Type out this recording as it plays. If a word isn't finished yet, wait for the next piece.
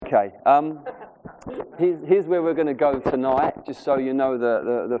Okay. Here's where we're going to go tonight, just so you know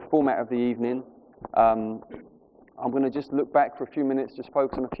the format of the evening. I'm going to just look back for a few minutes, just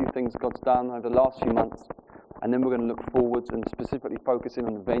focus on a few things God's done over the last few months, and then we're going to look forwards and specifically focusing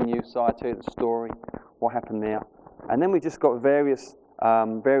on the venue side, tell you the story, what happened there. And then we just got various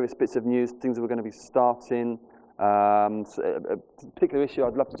bits of news, things that we're going to be starting. A particular issue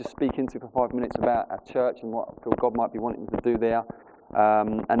I'd love to just speak into for 5 minutes about our church and what I feel God might be wanting to do there.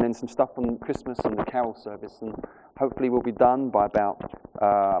 And then some stuff on Christmas and the carol service, and hopefully we'll be done by about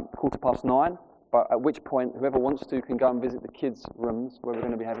 9:15. But at which point, whoever wants to can go and visit the kids' rooms where we're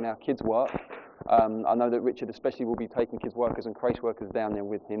going to be having our kids' work. I know that Richard especially will be taking kids' workers and creche workers down there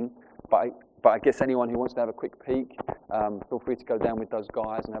with him. But I guess anyone who wants to have a quick peek, feel free to go down with those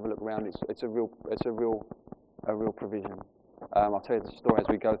guys and have a look around. It's a real provision. I'll tell you the story as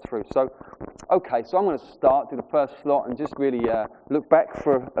we go through. So I'm going to start, do the first slot, and just really look back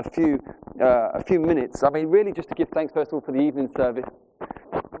for a few minutes. I mean, really just to give thanks, first of all, for the evening service,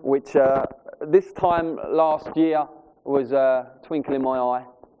 which this time last year was a twinkle in my eye,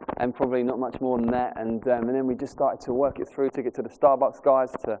 and probably not much more than that. And then we just started to work it through, took it to the Starbucks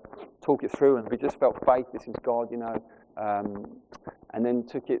guys to talk it through, and we just felt faith, this is God, you know. And then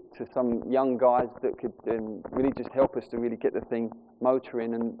took it to some young guys that could really just help us to really get the thing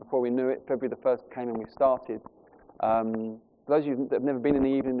motoring. And before we knew it, February the 1st came and we started. For those of you that have never been in the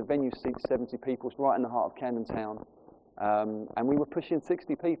evening, the venue seats 70 people. It's right in the heart of Camden Town. And we were pushing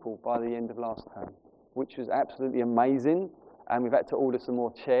 60 people by the end of last term, which was absolutely amazing. And we've had to order some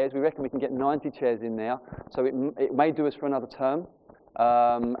more chairs. We reckon we can get 90 chairs in now. So it may do us for another term.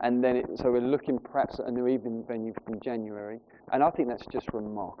 So we're looking perhaps at a new evening venue from January, and I think that's just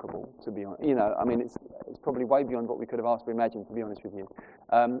remarkable, to be honest. You know, I mean, it's probably way beyond what we could have asked or imagined, to be honest with you.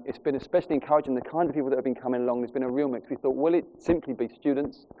 It's been especially encouraging, the kind of people that have been coming along. There's been a real mix. We thought, will it simply be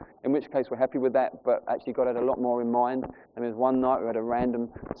students? In which case we're happy with that, but actually God had a lot more in mind. And there's one night we had a random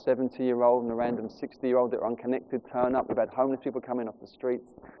 70-year-old and a random 60-year-old that were unconnected turn up. We've had homeless people coming off the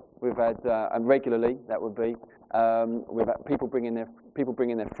streets. We've had, and regularly, that would be, we've had people bringing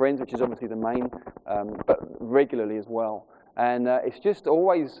their friends, which is obviously the main, but regularly as well. And it's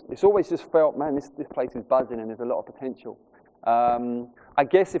always just felt, man, this place is buzzing and there's a lot of potential. I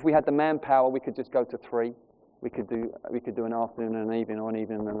guess if we had the manpower, we could just go to 3. We could do an afternoon and an evening, or an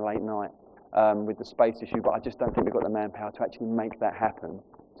evening and a late night with the space issue. But I just don't think we've got the manpower to actually make that happen.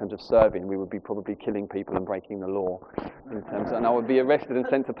 In terms of serving, we would be probably killing people and breaking the law. And I would be arrested and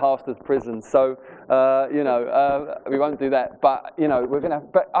sent to pastor's prison. So, we won't do that. But, we're going to.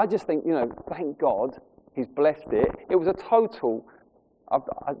 But I just think, thank God He's blessed it. It was a total. I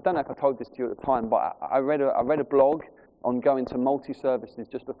don't know if I told this to you at the time, but I read a blog on going to multi-services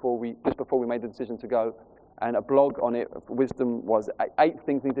just before we made the decision to go. And a blog on it, wisdom was 8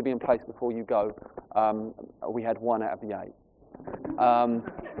 things need to be in place before you go. We had 1 out of the 8.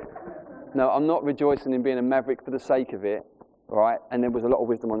 No, I'm not rejoicing in being a maverick for the sake of it, right? And there was a lot of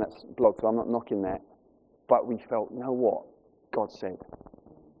wisdom on that blog, so I'm not knocking that. But we felt, you know what? God said.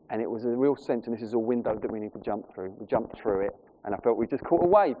 And it was a real sense, and this is a window that we need to jump through. We jumped through it, and I felt we just caught a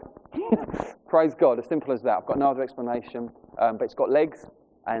wave. Praise God, as simple as that. I've got no other explanation, but it's got legs,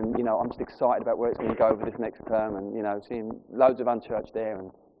 and, I'm just excited about where it's going to go over this next term, and, seeing loads of unchurched there,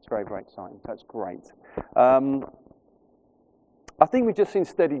 and it's very, very exciting. So that's great. I think we've just seen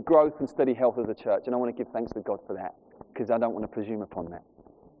steady growth and steady health as a church, and I want to give thanks to God for that, because I don't want to presume upon that.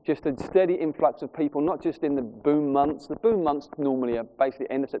 Just a steady influx of people, not just in the boom months. The boom months normally are basically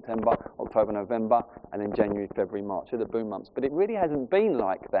end of September, October, November, and then January, February, March are the boom months. But it really hasn't been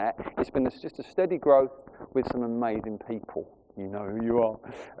like that. It's been just a steady growth with some amazing people. You know who you are.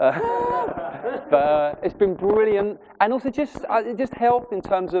 But it's been brilliant. And also just health in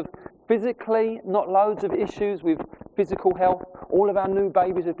terms of physically, not loads of issues with physical health. All of our new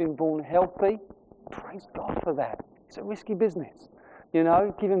babies have been born healthy. Praise God for that. It's a risky business,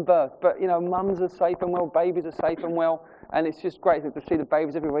 giving birth. But, mums are safe and well, babies are safe and well. And it's just great to see the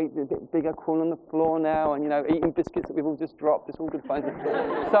babies every week a bit bigger, crawling on the floor now, and, eating biscuits that we've all just dropped. It's all good fun.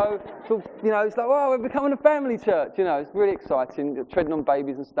 So, it's like, wow, we're becoming a family church. It's really exciting, treading on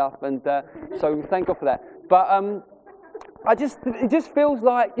babies and stuff. And so thank God for that. But it just feels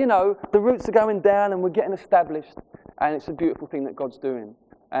like, the roots are going down and we're getting established. And it's a beautiful thing that God's doing.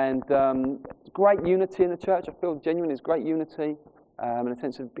 And great unity in the church. I feel genuinely there's great unity in a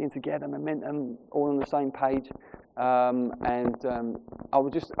sense of being together, momentum, all on the same page. I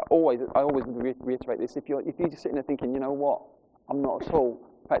always reiterate this. If you're just sitting there thinking, you know what, I'm not at all.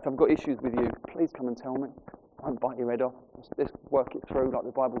 In fact, I've got issues with you. Please come and tell me. I won't bite your head off. Let's work it through like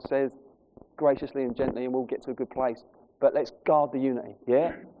the Bible says, graciously and gently, and we'll get to a good place. But let's guard the unity,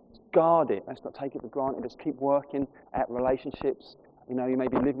 yeah? guard it. Let's not take it for granted. Let's keep working at relationships. You know, you may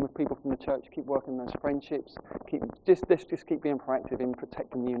be living with people from the church. Keep working on those friendships. Let's just keep being proactive in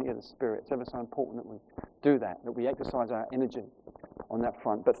protecting the unity of the Spirit. It's ever so important that we do that we exercise our energy on that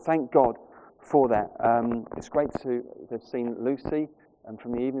front. But thank God for that. It's great to have seen Lucy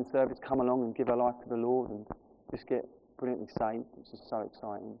from the evening service come along and give her life to the Lord and just get brilliantly saved, which is so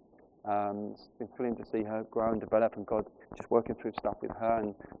exciting. It's been thrilling to see her grow and develop, and God just working through stuff with her.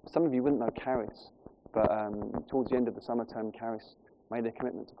 And some of you wouldn't know Caris, but towards the end of the summer term, Caris made a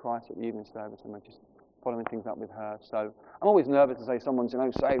commitment to Christ at the evening service, and we're just following things up with her. So I'm always nervous to say someone's,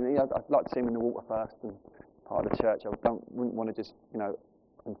 saved. I'd like to see him in the water first and part of the church. Wouldn't want to just,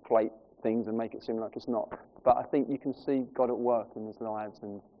 inflate things and make it seem like it's not. But I think you can see God at work in his lives,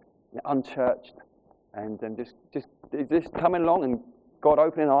 and unchurched, and just coming along, and God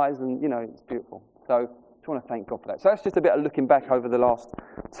opening eyes, and it's beautiful. So I just want to thank God for that. So that's just a bit of looking back over the last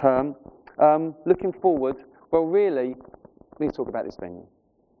term. Looking forward, well, really, we need to talk about this venue.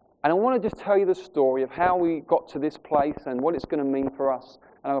 And I want to just tell you the story of how we got to this place and what it's going to mean for us.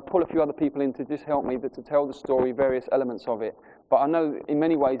 And I'll pull a few other people in to just help me to tell the story, various elements of it. But I know in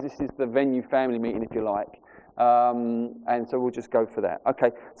many ways this is the venue family meeting, if you like. And so we'll just go for that. Okay,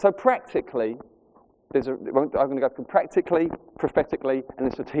 so practically, I'm going to go from practically, prophetically, and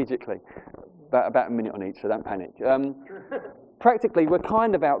then strategically. About a minute on each, so don't panic. Practically, we're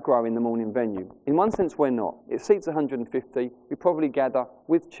kind of outgrowing the morning venue. In one sense, we're not. It seats 150. We probably gather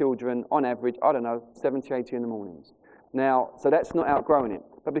with children, on average, 70, 80 in the mornings. Now, so that's not outgrowing it.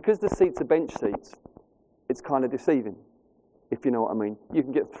 But because the seats are bench seats, it's kind of deceiving, if you know what I mean. You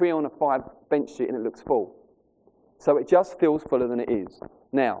can get 3 on a 5 bench seat and it looks full. So it just feels fuller than it is.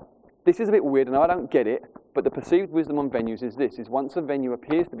 Now, this is a bit weird and I don't get it, but the perceived wisdom on venues is this, is once a venue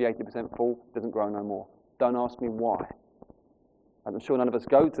appears to be 80% full, it doesn't grow no more. Don't ask me why. I'm sure none of us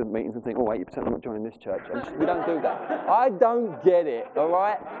go to meetings and think, 80%, I'm not joining this church. We don't do that. I don't get it, all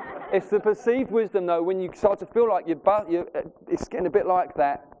right? It's the perceived wisdom, though, when you start to feel like it's getting a bit like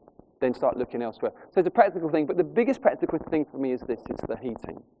that, then start looking elsewhere. So it's a practical thing, but the biggest practical thing for me is this, it's the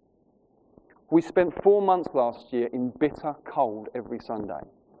heating. We spent 4 months last year in bitter cold every Sunday.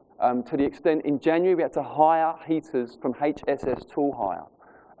 To the extent, in January, we had to hire heaters from HSS Tool Hire.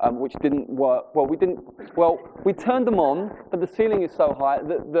 Which didn't work. We turned them on, but the ceiling is so high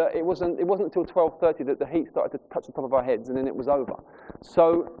that it wasn't until 12:30 that the heat started to touch the top of our heads, and then it was over.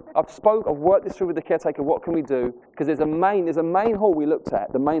 So I've worked this through with the caretaker. What can we do? Because there's a main hall we looked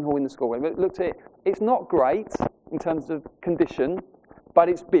at, the main hall in the school. We looked at it. It's not great in terms of condition, but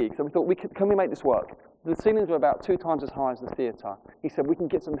it's big. So we thought, can we make this work? The ceilings were about 2 times as high as the theatre. He said, we can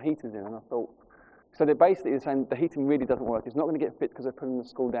get some heaters in, and I thought. So they're basically saying the heating really doesn't work. It's not going to get fit because they're putting the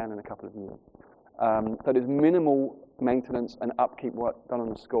school down in a couple of years. So there's minimal maintenance and upkeep work done on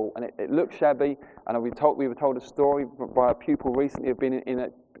the school, and it looks shabby. And we were told a story by a pupil recently of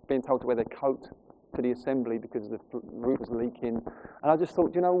being told to wear their coat to the assembly because the roof was leaking. And I just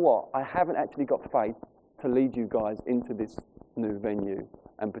thought, you know what? I haven't actually got faith to lead you guys into this new venue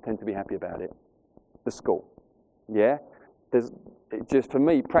and pretend to be happy about it. The school, yeah. Just for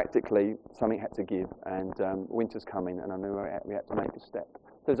me, practically, something had to give, and winter's coming, and I knew we had to make a step.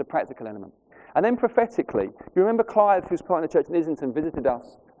 So there's a practical element. And then prophetically, you remember Clive, who's part of the church in Islington, visited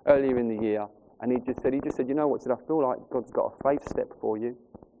us earlier in the year, and he just said, you know what, I feel like God's got a faith step for you,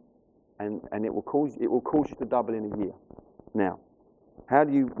 and it will cause you to double in a year. Now, how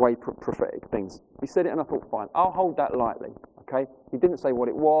do you weigh prophetic things? He said it, and I thought, fine, I'll hold that lightly. Okay? He didn't say what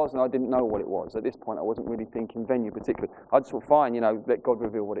it was, and I didn't know what it was. At this point, I wasn't really thinking venue particularly. I just thought, fine, let God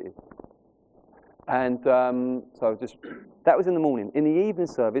reveal what it is. And so that was in the morning. In the evening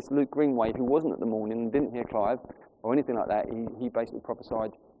service, Luke Greenway, who wasn't at the morning and didn't hear Clive or anything like that, he basically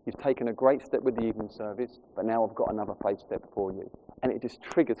prophesied, you've taken a great step with the evening service, but now I've got another faith step for you. And it just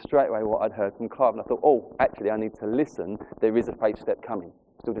triggered straight away what I'd heard from Clive, and I thought, actually, I need to listen. There is a faith step coming.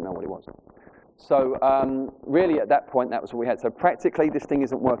 Still didn't know what it was. So really at that point, that was what we had. So practically, this thing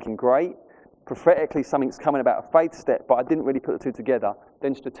isn't working great. Prophetically, something's coming about a faith step, but I didn't really put the two together.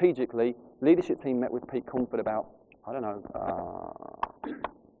 Then strategically, leadership team met with Pete Comfort about, 3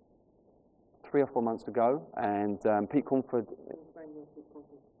 or 4 months ago, and Pete Comfort...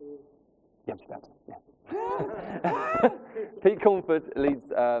 Yeah, Pete Comfort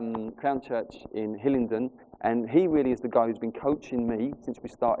leads Crown Church in Hillingdon, and he really is the guy who's been coaching me since we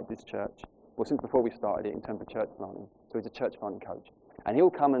started this church. Well, since before we started it in terms of church planting. So he's a church planting coach. And he'll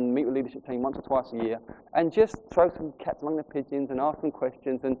come and meet with the leadership team once or twice a year and just throw some cats among the pigeons and ask them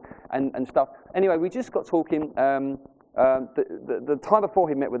questions and stuff. Anyway, we just got talking, The time before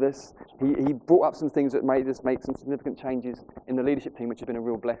he met with us, he brought up some things that made us make some significant changes in the leadership team, which have been a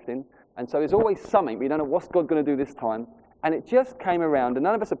real blessing. And so there's always something, but you don't know what's God going to do this time. And it just came around, and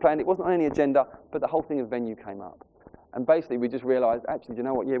none of us had planned it. It wasn't on any agenda, but the whole thing of venue came up. And basically, we just realised, actually, you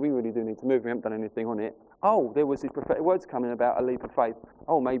know what? Yeah, we really do need to move. We haven't done anything on it. Oh, there was these prophetic words coming about a leap of faith.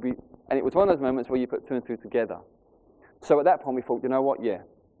 Oh, maybe. And it was one of those moments where you put two and two together. So at that point, we thought, you know what? Yeah,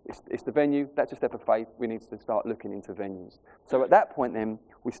 it's the venue. That's a step of faith. We need to start looking into venues. So at that point, then,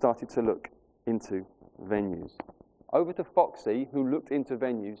 we started to look into venues. Over to Foxy, who looked into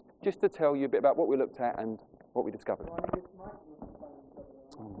venues, just to tell you a bit about what we looked at and what we discovered.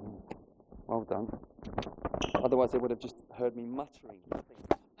 Well done. Otherwise, they would have just heard me muttering things.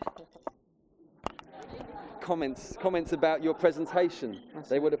 Comments about your presentation.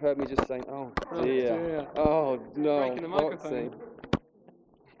 They would have heard me just saying, "Oh dear, oh no." Breaking the microphone.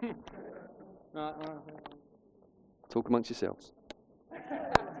 Talk amongst yourselves.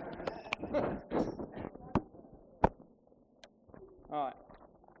 All right.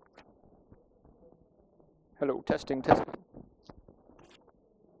 Hello, testing.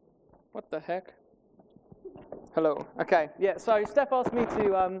 What the heck? Hello. Okay. Yeah. So Steph asked me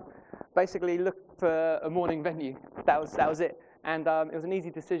to basically look for a morning venue. That was it. And it was an easy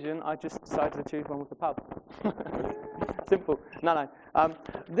decision. I just decided to choose one with the pub. Simple. No.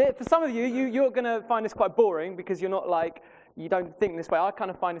 For some of you're going to find this quite boring because you're not you don't think this way. I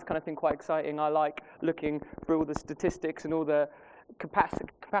kind of find this kind of thing quite exciting. I like looking through all the statistics and all the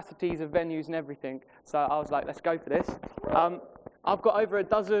capacities of venues and everything. So I was like, let's go for this. I've got over a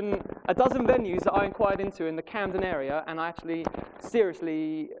dozen venues that I inquired into in the Camden area, and I actually serious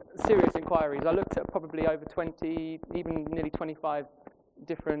inquiries. I looked at probably over 20, even nearly 25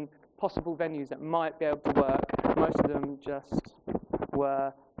 different possible venues that might be able to work. Most of them just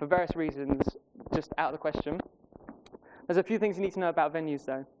were, for various reasons, just out of the question. There's a few things you need to know about venues,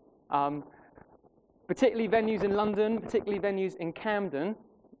 though. Particularly venues in London, particularly venues in Camden.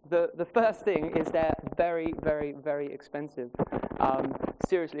 The first thing is they're very, very, very expensive.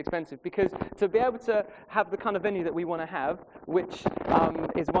 Seriously expensive, because to be able to have the kind of venue that we want to have, which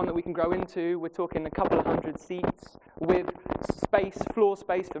is one that we can grow into, we're talking a couple of hundred seats with floor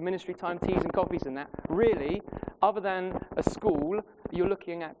space for ministry time, teas and coffees and that. Really, other than a school, you're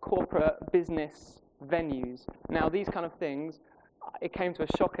looking at corporate business venues. Now, these kind of things, it came to a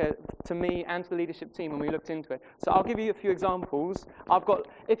shocker to me and to the leadership team when we looked into it. So I'll give you a few examples.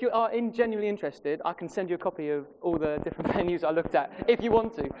 If you are genuinely interested, I can send you a copy of all the different venues I looked at, if you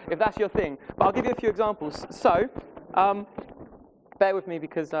want to, if that's your thing. But I'll give you a few examples. So, bear with me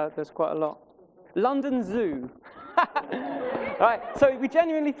because there's quite a lot. London Zoo. Right, so we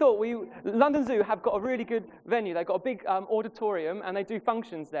genuinely thought London Zoo have got a really good venue. They've got a big auditorium and they do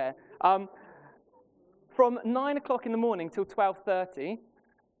functions there. From 9 o'clock in the morning till 12:30,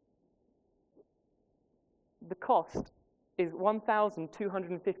 the cost is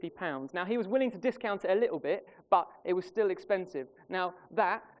 £1,250. Now, he was willing to discount it a little bit, but it was still expensive. Now,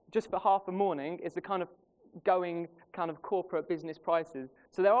 that, just for half a morning, is the kind of corporate business prices.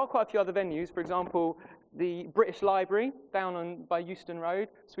 So there are quite a few other venues. For example, the British Library down by Euston Road.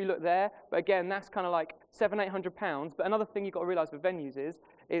 So we looked there, but again, that's kind of like £700-800. But another thing you've got to realise with venues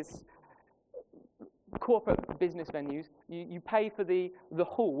is corporate business venues, you pay for the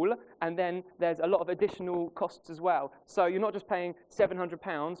hall, and then there's a lot of additional costs as well. So you're not just paying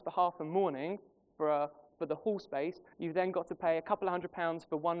 £700 for half a morning for the hall space. You've then got to pay a couple of £100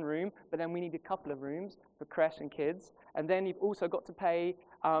 for one room, but then we need a couple of rooms for creche and kids. And then you've also got to pay,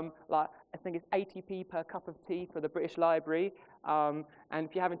 I think it's 80p per cup of tea for the British Library. And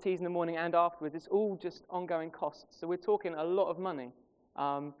if you're having teas in the morning and afterwards, it's all just ongoing costs. So we're talking a lot of money.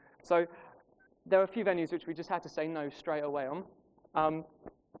 So there are a few venues which we just had to say no straight away on.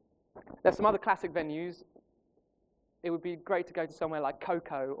 There's some other classic venues. It would be great to go to somewhere like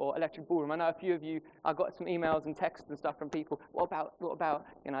Coco or Electric Ballroom. I know a few of you, I got some emails and texts and stuff from people. What about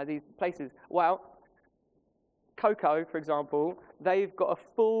these places? Well, Coco, for example, they've got a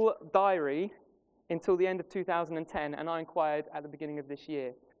full diary until the end of 2010, and I inquired at the beginning of this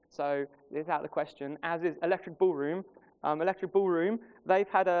year. So it's out of the question, as is Electric Ballroom. Electric Ballroom, they've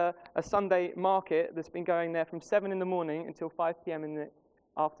had a Sunday market that's been going there from 7 in the morning until 5 p.m. in the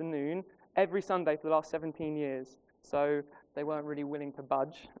afternoon, every Sunday for the last 17 years. So they weren't really willing to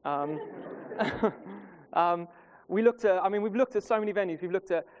budge. We've looked at so many venues. We've looked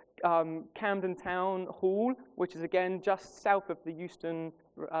at Camden Town Hall, which is again just south of the Euston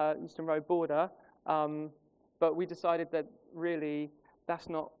Road border. But we decided that really that's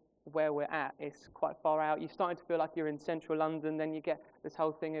not where we're at. It's quite far out. You're starting to feel like you're in central London. Then you get this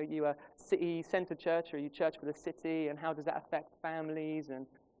whole thing: are you a city centre church, or are you church for the city? And how does that affect families? And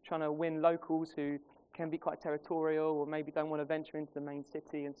trying to win locals who can be quite territorial, or maybe don't want to venture into the main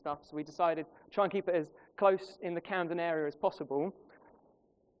city and stuff. So we decided to try and keep it as close in the Camden area as possible.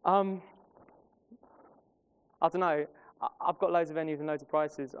 I don't know. I've got loads of venues and loads of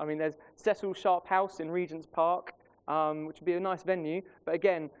prices. I mean, there's Cecil Sharp House in Regent's Park, which would be a nice venue. But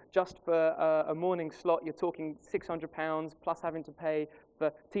again, just for a morning slot, you're talking £600 plus having to pay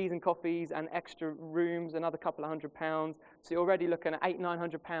for teas and coffees and extra rooms, another couple of £100. So you're already looking at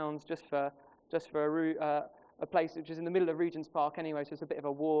 £800-900 just for a place which is in the middle of Regent's Park anyway. So it's a bit of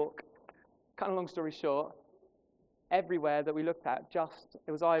a walk. Kind of long story short, everywhere that we looked at,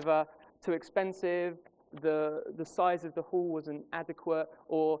 it was either too expensive, the size of the hall wasn't adequate,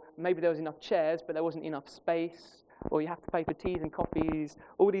 or maybe there was enough chairs but there wasn't enough space, or you have to pay for teas and coffees,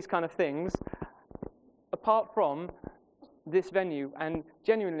 all these kind of things. Apart from this venue, and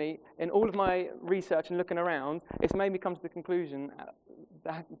genuinely, in all of my research and looking around, it's made me come to the conclusion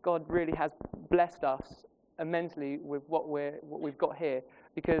that God really has blessed us immensely with what we've got here,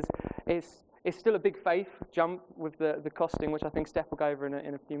 because it's still a big faith jump with the costing, which I think Steph will go over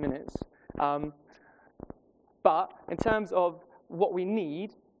in a few minutes. But in terms of what we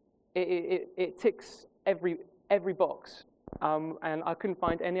need, it ticks every box. And I couldn't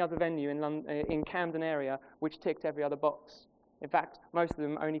find any other venue in Camden area which ticked every other box. In fact, most of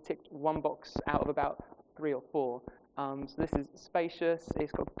them only ticked one box out of about 3 or 4. So this is spacious.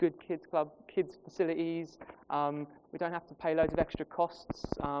 It's got good kids club, kids facilities. We don't have to pay loads of extra costs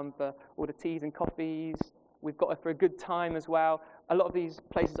for all the teas and coffees. We've got it for a good time as well. A lot of these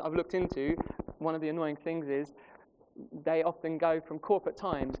places I've looked into, one of the annoying things is they often go from corporate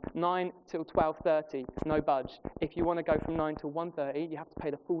times, 9 till 12:30, no budge. If you want to go from 9 till 1:30, you have to pay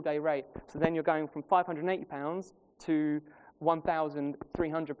the full day rate. So then you're going from £580 to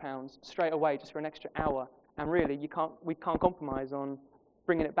 £1,300 straight away just for an extra hour. And really, we can't compromise on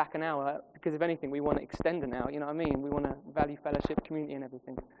bringing it back an hour, because if anything, we want to extend an hour, you know what I mean? We want to value fellowship, community and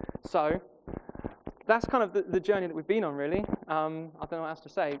everything. So that's kind of the journey that we've been on, really. I don't know what else to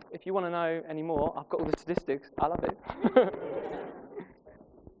say. If you want to know any more, I've got all the statistics. I love it.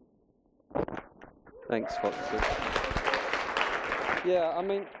 Thanks, Foxy. Yeah, I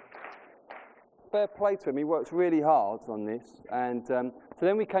mean, fair play to him. He works really hard on this. And so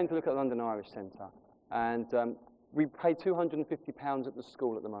then we came to look at the London Irish Centre. And we pay £250 at the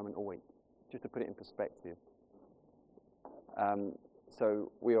school at the moment a week, just to put it in perspective.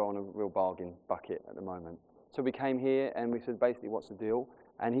 So we are on a real bargain bucket at the moment. So we came here and we said, basically, what's the deal?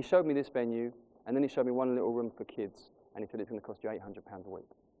 And he showed me this venue, and then he showed me one little room for kids, and he said it's going to cost you £800 a week.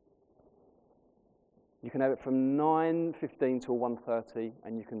 You can have it from 9:15 till 1:30,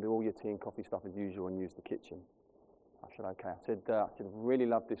 and you can do all your tea and coffee stuff as usual and use the kitchen. I said, okay. I said, really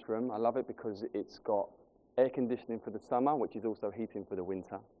love this room. I love it because it's got air conditioning for the summer, which is also heating for the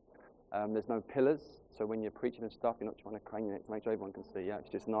winter. There's no pillars, so when you're preaching and stuff, you're not trying to crane your neck to make sure everyone can see. Yeah, it's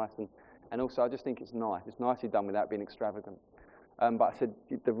just nice, and also I just think it's nice. It's nicely done without being extravagant. But I said,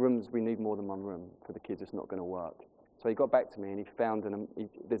 the rooms, we need more than one room for the kids. It's not going to work. So he got back to me and he found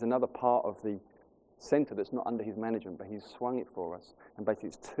there's another part of the centre that's not under his management, but he's swung it for us. And basically,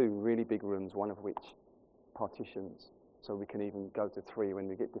 it's 2 really big rooms, one of which partitions, so we can even go to 3 when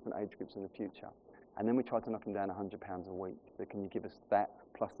we get different age groups in the future. And then we tried to knock him down £100 a week. So can you give us that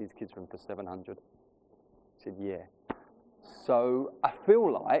plus these kids' room for 700? He said, yeah. So I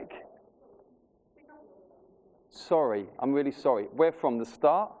feel like, sorry, I'm really sorry. Where from, the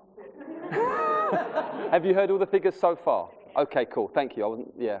start? Have you heard all the figures so far? Okay, cool. Thank you. I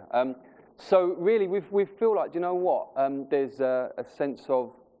wasn't. Yeah. So really, we feel like, do you know what? There's a sense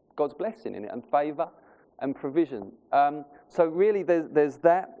of God's blessing in it and favour and provision. So really, there's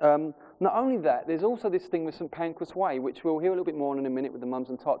that. Not only that, there's also this thing with St Pancras Way, which we'll hear a little bit more on in a minute with the mums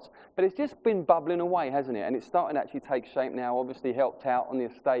and tots. But it's just been bubbling away, hasn't it? And it's starting to actually take shape now. Obviously helped out on the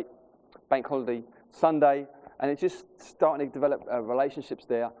estate, bank holiday Sunday, and it's just starting to develop relationships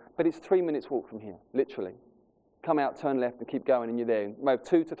there. But it's 3 minutes walk from here, literally. Come out, turn left, and keep going, and you're there. Maybe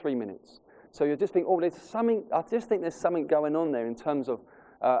 2 to 3 minutes. So you just think, oh, there's something. I just think there's something going on there in terms of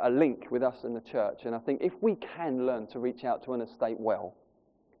a link with us and the church. And I think if we can learn to reach out to an estate well,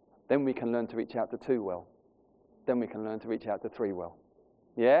 then we can learn to reach out to 2 well. Then we can learn to reach out to 3 well.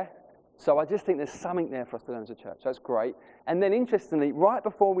 Yeah? So I just think there's something there for us to learn as a church. That's great. And then interestingly, right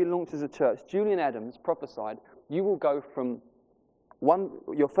before we launched as a church, Julian Adams prophesied, you will go from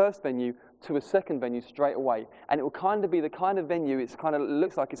your first venue to a second venue straight away. And it will kind of be the kind of venue, it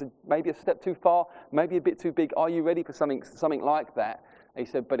looks like it's maybe a step too far, maybe a bit too big. Are you ready for something like that? He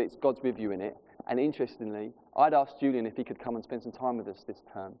said, but it's God's with you in it. And interestingly, I'd asked Julian if he could come and spend some time with us this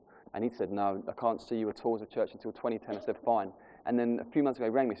term. And he said, no, I can't see you at all as a church until 2010. I said, fine. And then a few months ago, he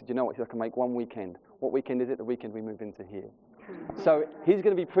rang me and said, you know what, I can make one weekend. What weekend is it? The weekend we move into here. So he's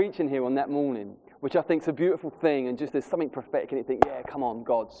going to be preaching here on that morning, which I think is a beautiful thing, and just there's something prophetic, and you think, yeah, come on,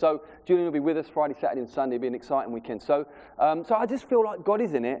 God. So Julian will be with us Friday, Saturday, and Sunday. It'll be an exciting weekend. So I just feel like God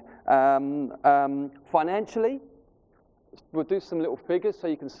is in it. Financially, we'll do some little figures so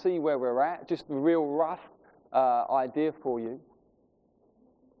you can see where we're at, just a real rough idea for you.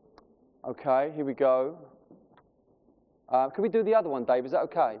 Okay, here we go. Can we do the other one, Dave? Is that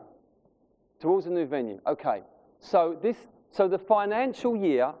okay? Towards the new venue. Okay. So the financial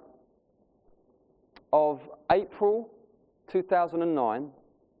year of April 2009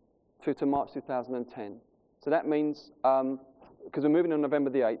 through to March 2010. So that means, because we're moving on November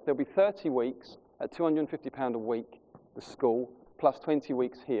the 8th, there'll be 30 weeks at £250 a week, the school, plus 20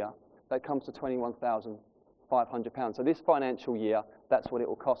 weeks here. That comes to £21,500. So this financial year, that's what it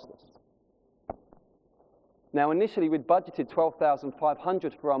will cost us. Now, initially, we'd budgeted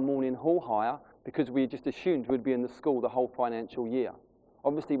 £12,500 for our morning hall hire because we just assumed we'd be in the school the whole financial year.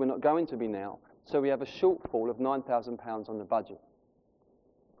 Obviously, we're not going to be now, so we have a shortfall of £9,000 on the budget.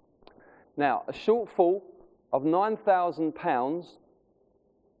 Now, a shortfall of £9,000,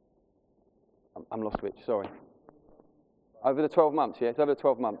 I'm lost which, sorry. Over the 12 months, yes, over the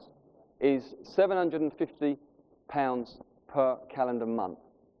 12 months, is £750 per calendar month,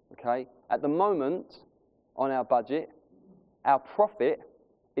 okay? At the moment, on our budget, our profit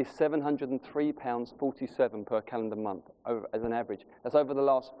is £703.47 per calendar month as an average. That's over the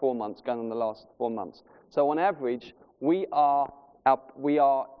last 4 months, going on the last 4 months. So on average, we are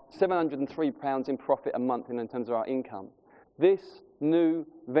 £703 in profit a month in terms of our income. This new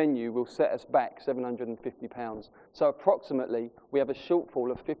venue will set us back £750. So approximately, we have a shortfall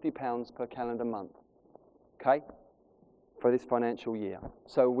of £50 per calendar month, okay, for this financial year.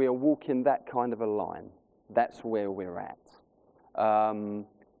 So we are walking that kind of a line. That's where we're at.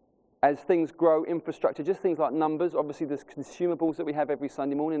 As things grow, infrastructure, just things like numbers, obviously there's consumables that we have every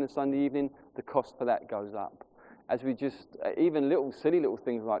Sunday morning and Sunday evening, the cost for that goes up. As we just, even silly little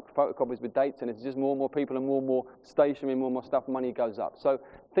things like photocopies with dates, and it's just more and more people and more stationery, more and more stuff, money goes up. So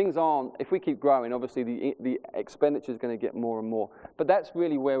things aren't, if we keep growing, obviously the expenditure is going to get more and more. But that's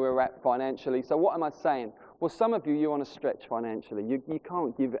really where we're at financially. So what am I saying? Well, some of you're on a stretch financially. You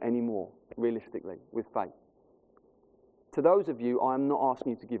can't give any more, realistically, with faith. To those of you, I'm not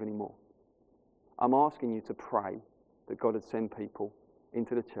asking you to give any more. I'm asking you to pray that God would send people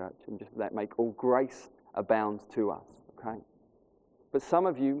into the church and just make all grace abound to us, okay? But some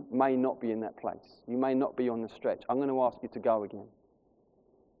of you may not be in that place. You may not be on the stretch. I'm going to ask you to go again.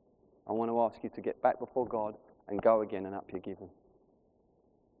 I want to ask you to get back before God and go again and up your giving.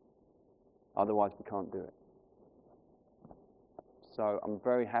 Otherwise, we can't do it. So I'm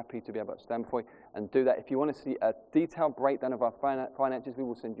very happy to be able to stand before you and do that. If you want to see a detailed breakdown of our finances, we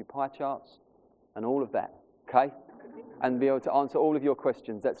will send you pie charts and all of that, okay? And be able to answer all of your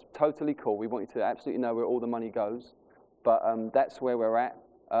questions. That's totally cool. We want you to absolutely know where all the money goes. But that's where we're at.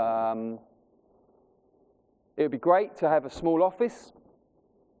 It would be great to have a small office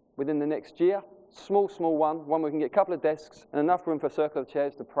within the next year. Small one where we can get a couple of desks and enough room for a circle of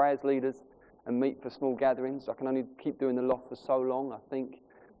chairs to pray as leaders and meet for small gatherings. I can only keep doing the loft for so long. I think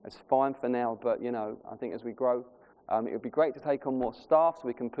it's fine for now, but I think as we grow, it would be great to take on more staff so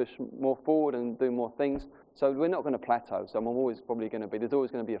we can push more forward and do more things. So we're not going to plateau. So there's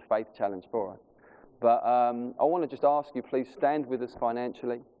always going to be a faith challenge for us. But I want to just ask you, please stand with us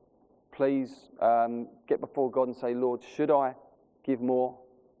financially. Please get before God and say, Lord, should I give more?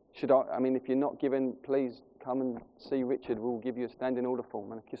 If you're not giving, please come and see Richard. We'll give you a standing order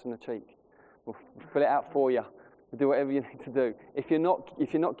form and a kiss on the cheek. We'll fill it out for you. We'll do whatever you need to do. If you're not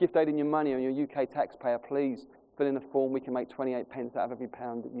gift aiding your money and you're a UK taxpayer, please fill in a form. We can make 28 pence out of every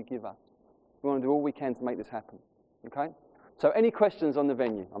pound that you give us. We want to do all we can to make this happen. Okay? So any questions on the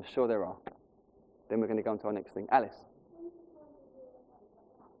venue? I'm sure there are. Then we're going to go on to our next thing. Alice.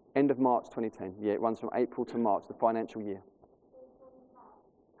 End of March 2010. Yeah, it runs from April to March, the financial year.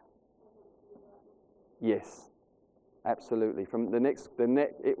 Yes. Absolutely. From this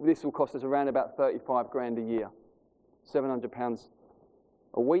will cost us around about 35 grand a year. £700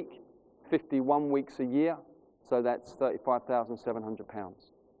 a week, 51 weeks a year, so that's £35,700.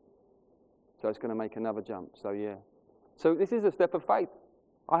 So it's going to make another jump. So yeah. So this is a step of faith.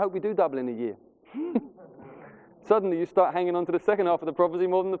 I hope we do double in a year. Suddenly you start hanging on to the second half of the prophecy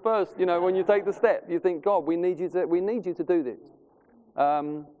more than the first. When you take the step, you think, God, we need you to do this.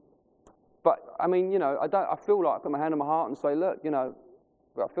 But I feel like I put my hand on my heart and say, look,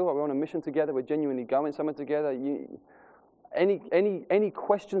 I feel like we're on a mission together. We're genuinely going somewhere together. Any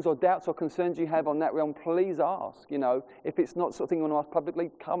questions or doubts or concerns you have on that realm, please ask. You know, if it's not sort of thing you want to ask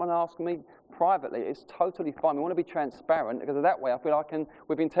publicly, come and ask me privately. It's totally fine. We want to be transparent because that way I feel I can,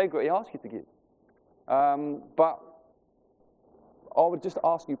 with integrity, ask you to give. But I would just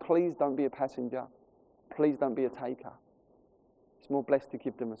ask you, please don't be a passenger. Please don't be a taker. It's more blessed to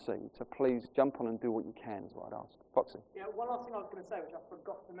give than receive. So please jump on and do what you can is what I'd ask. Foxy. Yeah, one last thing I was going to say, which I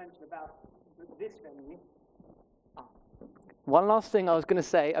forgot to mention about this venue. One last thing I was going to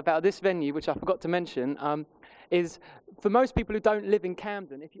say about this venue, which I forgot to mention, is for most people who don't live in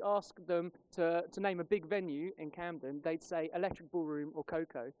Camden, if you ask them to name a big venue in Camden, they'd say Electric Ballroom or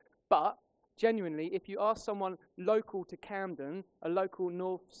Coco. But genuinely, if you ask someone local to Camden, a local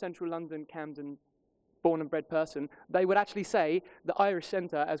North Central London Camden born and bred person, they would actually say the Irish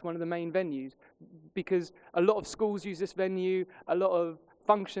Centre as one of the main venues, because a lot of schools use this venue, a lot of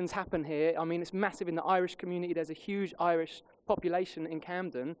functions happen here. I mean, it's massive in the Irish community. There's a huge Irish population in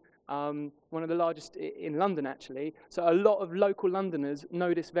Camden, one of the largest in London, actually. So a lot of local Londoners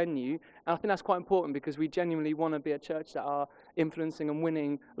know this venue, and I think that's quite important because we genuinely want to be a church that are influencing and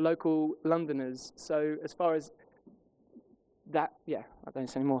winning local Londoners. So as far as that, yeah, I don't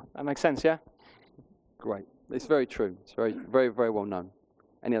say any more. That makes sense, yeah? Great. It's very true. It's very, very, very well known.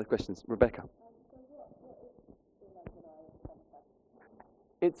 Any other questions? Rebecca.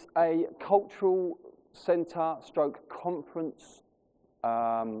 It's a cultural centre stroke conference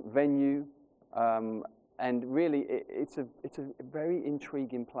venue, and really it's a very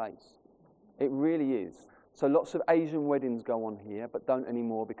intriguing place. It really is. So lots of Asian weddings go on here, but don't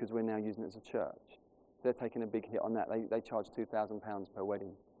anymore because we're now using it as a church. They're taking a big hit on that. They charge £2,000 per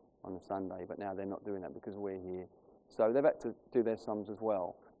wedding on a Sunday, but now they're not doing that because we're here. So they've had to do their sums as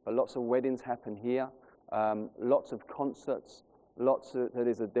well. But lots of weddings happen here, lots of concerts.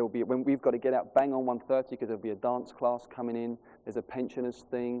 There'll be when we've got to get out bang on 1:30 because there'll be a dance class coming in. There's a pensioners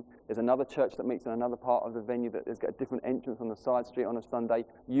thing. There's another church that meets in another part of the venue that has got a different entrance on the side street on a Sunday.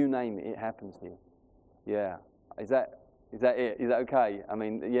 You name it, it happens here. Yeah, is that it? Is that okay? I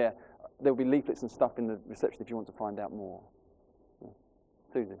mean, yeah, there'll be leaflets and stuff in the reception if you want to find out more. Yeah.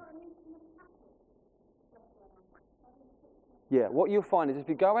 Susie. Yeah, what you'll find is if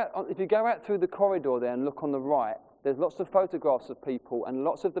you go out through the corridor there and look on the right, there's lots of photographs of people, and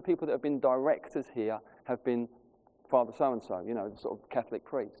lots of the people that have been directors here have been Father so-and-so, you know, sort of Catholic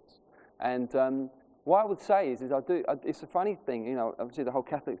priests. And what I would say is it's a funny thing, you know, obviously the whole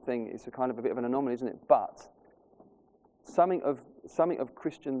Catholic thing is a kind of a bit of an anomaly, isn't it? But something of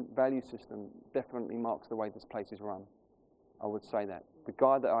Christian value system definitely marks the way this place is run. I would say that. The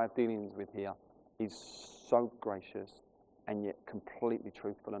guy that I have dealings with here is so gracious and yet completely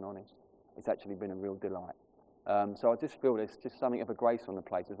truthful and honest. It's actually been a real delight. So I just feel there's just something of a grace on the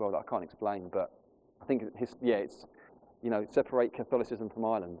place as well that I can't explain, but I think it's, you know, separate Catholicism from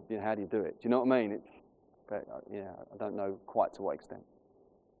Ireland. You know, how do you do it? Do you know what I mean? But I don't know quite to what extent.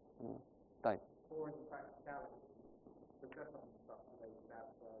 Yeah. Dave?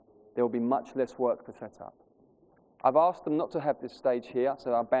 There will be much less work for setup. I've asked them not to have this stage here,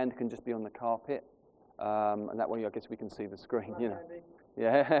 so our band can just be on the carpet, and that way I guess we can see the screen. You know.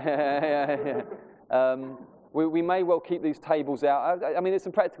 Yeah. We may well keep these tables out. I mean, there's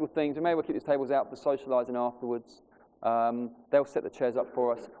some practical things. We may well keep these tables out for socialising afterwards. They'll set the chairs up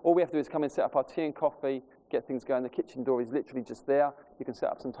for us. All we have to do is come and set up our tea and coffee, get things going. The kitchen door is literally just there. You can set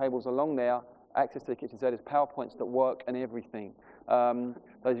up some tables along there. Access to the kitchen. There's PowerPoints that work and everything. Those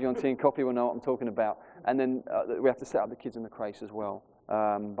of you on tea and coffee will know what I'm talking about. And then we have to set up the kids in the creche as well.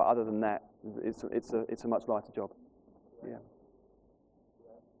 But other than that, it's a much lighter job. Yeah.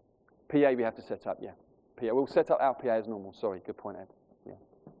 PA we have to set up, yeah. PA. We'll set up our PA as normal. Sorry, good point, Ed. Yeah.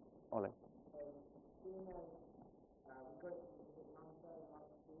 Ollie.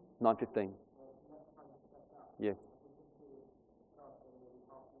 9:15. Yeah.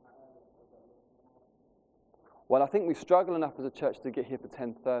 Well, I think we struggle enough as a church to get here for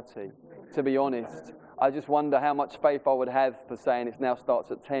 10:30, to be honest. I just wonder how much faith I would have for saying it now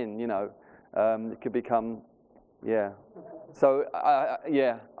starts at 10, you know. It could become, yeah. So,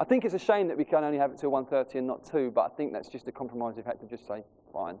 I think it's a shame that we can only have it till 1:30 and not 2, but I think that's just a compromise we've had to just say,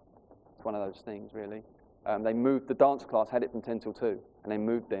 fine. It's one of those things, really. They moved, the dance class had it from 10 till 2, and they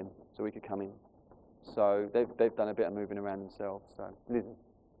moved them so we could come in. So they've done a bit of moving around themselves. So, Lizzie.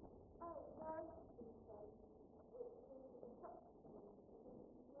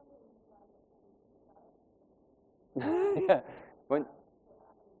 Yeah.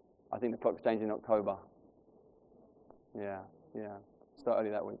 I think the clock's changing in October. Yeah. Start early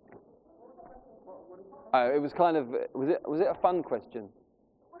that week. It was kind of, was it a fun question?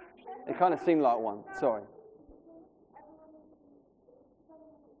 It kind of seemed like one. Sorry.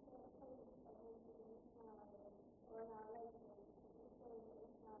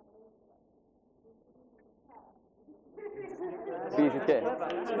 It's easy to get.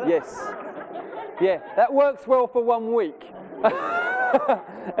 Yes. Yeah, that works well for 1 week.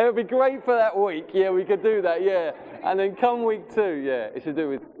 It would be great for that week. Yeah, we could do that. Yeah, and then come week 2. Yeah, it should do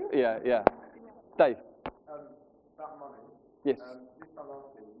with. Yeah. Dave. That money. Yes. This time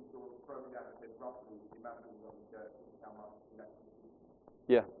last year, you sort of broke down and said roughly the amount of people on the church, how much elected.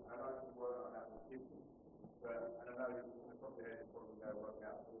 Yeah. I know it's work on that with people, but and I know on the top of your head, it's probably going to work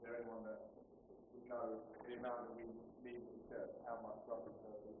out. Is there anyone that would know the amount that we need for the church, how much roughly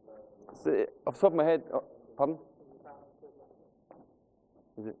per person? So, off the top of my head, pardon?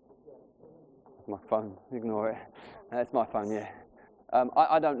 Is it? It's my phone. Ignore it. That's my phone. Yeah.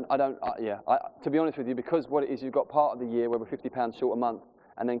 To be honest with you, because what it is, you've got part of the year where we're £50 short a month,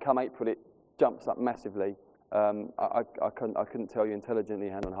 and then come April it jumps up massively. I couldn't tell you intelligently,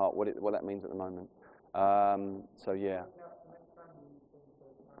 hand on heart, what that means at the moment. So yeah.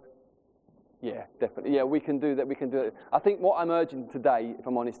 Yeah, definitely. Yeah, we can do that. We can do it. I think what I'm urging today, if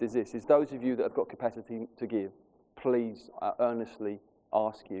I'm honest, is this: is those of you that have got capacity to give, please earnestly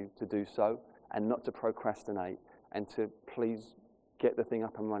ask you to do so, and not to procrastinate, and to please get the thing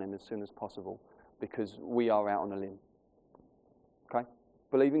up and running as soon as possible, because we are out on a limb. Okay?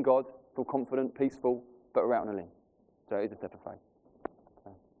 Believe in God, feel confident, peaceful, but we're out on a limb. So it is a step of faith.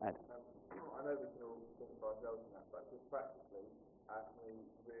 So, Ed. I know we can all think of ourselves in that, but just practically, we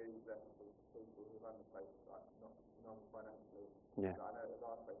really bless the people who run the place, like not financially. Yeah. I know there's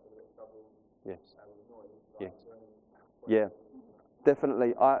our place with a bit of trouble. Yes. With noise. Yes. Yeah.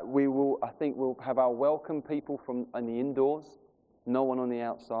 Definitely. I think we'll have our welcome people from in the indoors, no one on the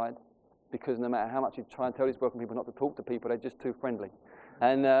outside, because no matter how much you try and tell these welcome people not to talk to people, they're just too friendly.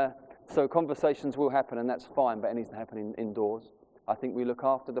 And so conversations will happen, and that's fine, but it needs to happen indoors. I think we look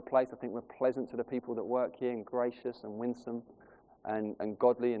after the place. I think we're pleasant to the people that work here, and gracious and winsome and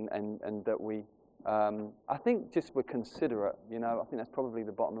godly, and that we, I think just we're considerate, I think that's probably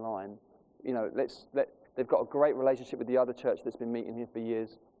the bottom line. They've got a great relationship with the other church that's been meeting here for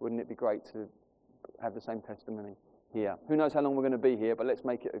years. Wouldn't it be great to have the same testimony here? Who knows how long we're going to be here, but let's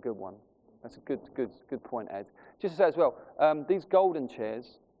make it a good one. That's a good point, Ed. Just to say as well, these golden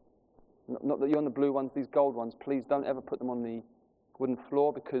chairs, not that you're on the blue ones, these gold ones, please don't ever put them on the wooden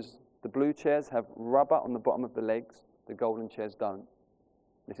floor, because the blue chairs have rubber on the bottom of the legs, the golden chairs don't.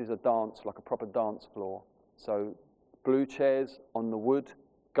 This is a dance, like a proper dance floor. So blue chairs on the wood,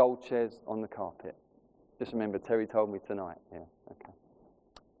 gold chairs on the carpet. Just remember, Terry told me tonight. Yeah, okay.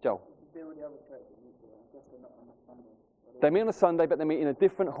 Joel. They meet on a Sunday, but they meet in a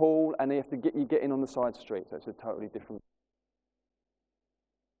different hall, and they have to get in on the side street, so it's a totally different.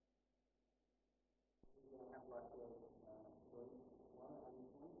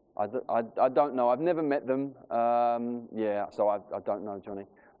 I don't know. I've never met them. So I don't know, Johnny.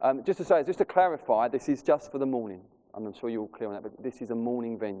 Just to clarify, this is just for the morning. I'm sure you're all clear on that, but this is a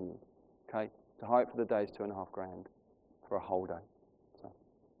morning venue. Okay, to hire it for the day is $2,500 for a whole day. So,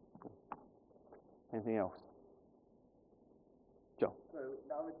 anything else? Joe. So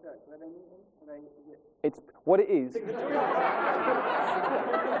the other church, where they meeting? It's what it is.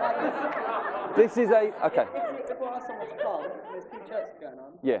 This is a okay. If we're on someone's farm, there's 2 churches going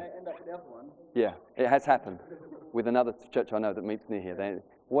on. Yeah. They end up with the other one. Yeah, it has happened with another church I know that meets near here.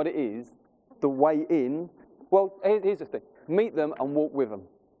 What it is, the way in. Well, here's the thing: meet them and walk with them.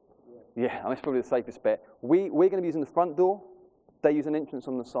 Yeah, that's probably the safest bet. We're going to be using the front door. They use an entrance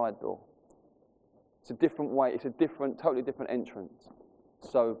on the side door. It's a different way. It's a totally different entrance.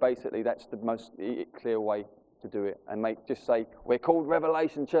 So basically, that's the most clear way to do it. And just say, we're called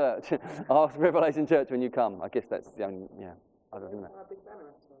Revelation Church. Ask Revelation Church when you come. I guess that's the only, other than that.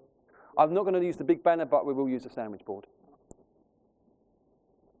 I'm not going to use the big banner, but we will use the sandwich board.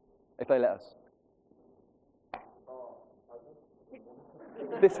 If they let us.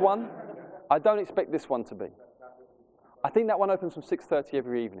 This one, I don't expect this one to be. I think that one opens from 6:30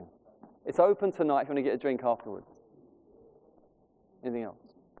 every evening. It's open tonight if you want to get a drink afterwards. Anything else?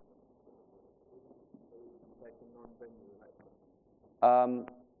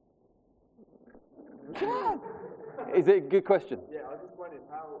 Is it a good question? Yeah, I was just wondering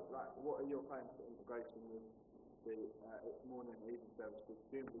what are your plans for integration with the morning and evening service? Because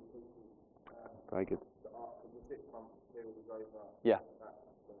presumably people Very good. The 6 month period is over. Yeah.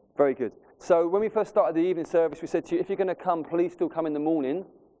 Very good. So when we first started the evening service, we said to you, if you're going to come, please still come in the morning.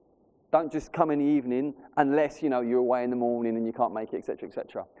 Don't just come in the evening unless, you're away in the morning and you can't make it, etc.,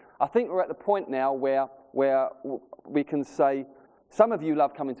 etc. I think we're at the point now where we can say, Some of you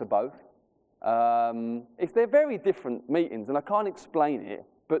love coming to both. They're very different meetings, and I can't explain it,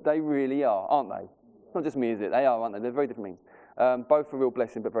 but they really are, aren't they? It's not just me, is it? They are, aren't they? They're very different meetings. Both a real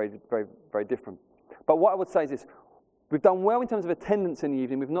blessing, but very, very, very different. But what I would say is this. We've done well in terms of attendance in the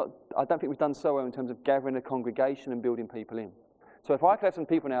evening. I don't think we've done so well in terms of gathering a congregation and building people in. So if I could have some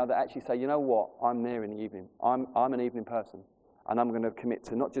people now that actually say, you know what, I'm there in the evening. I'm an evening person, and I'm going to commit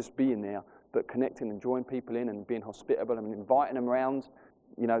to not just being there, but connecting and drawing people in and being hospitable and inviting them around,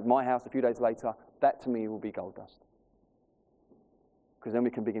 my house a few days later. That to me will be gold dust. Because then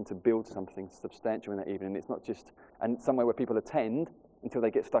we can begin to build something substantial in that evening. It's not just somewhere where people attend until they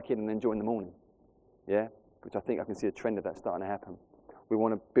get stuck in and then join the morning. Yeah? Which I can see a trend of that starting to happen. We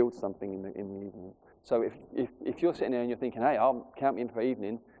want to build something in the evening. So if you're sitting there and you're thinking, hey, I'll count me in for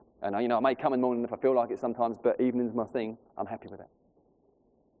evening, and I may come in the morning if I feel like it sometimes, but evening's my thing, I'm happy with that.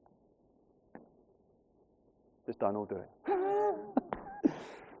 Just don't all do it.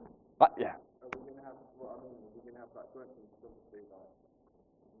 But yeah.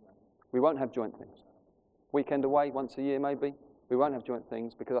 We won't have joint things. Weekend away, once a year maybe. We won't have joint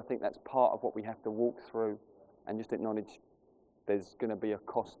things because I think that's part of what we have to walk through and just acknowledge there's going to be a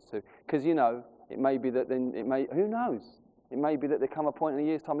cost to. Because, it may be that who knows? It may be that there come a point in a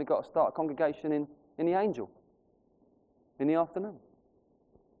year's time we've got to start a congregation in the Angel in the afternoon.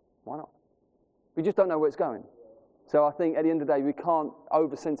 Why not? We just don't know where it's going. So I think at the end of the day, we can't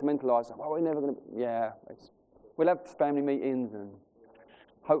over-sentimentalise. Well, we're never going to. Yeah, we'll have family meetings and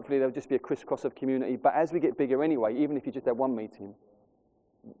hopefully there'll just be a crisscross of community. But as we get bigger anyway, even if you just have one meeting,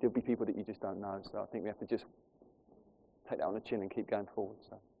 there'll be people that you just don't know. So I think we have to just take that on the chin and keep going forward.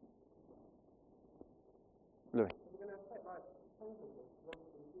 So, Louis.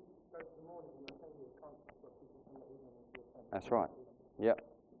 That's right. Yep.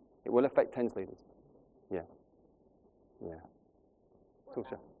 It will affect TENS leaders. Yeah. Yeah.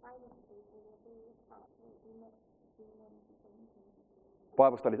 Tulsa.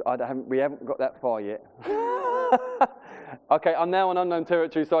 Bible studies. We haven't got that far yet. Okay, I'm now on unknown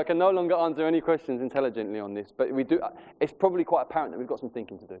territory, so I can no longer answer any questions intelligently on this. But we do. It's probably quite apparent that we've got some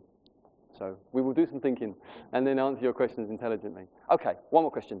thinking to do. So we will do some thinking and then answer your questions intelligently. Okay, one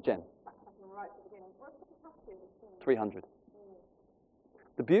more question, Jen. 300.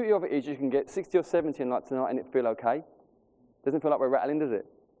 The beauty of it is you can get 60 or 70 in like tonight and it feel okay. Doesn't feel like we're rattling, does it?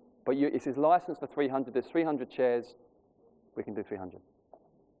 But it says license for 300. There's 300 chairs. We can do 300.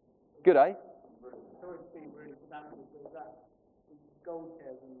 Good, eh?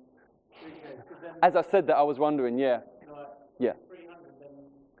 As I said that, I was wondering, yeah. Yeah.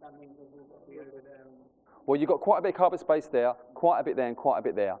 Well, you've got quite a bit of carpet space there, quite a bit there, and quite a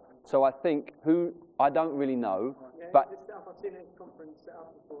bit there. So I think I don't really know, but. I've seen a conference set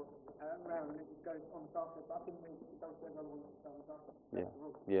up before, and it goes on after, but I think it goes to another one after.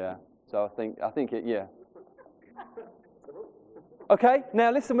 Yeah. So I think it, yeah. Okay,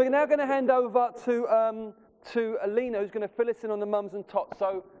 now listen, we're now going to hand over to Lena, who's going to fill us in on the mums and tots.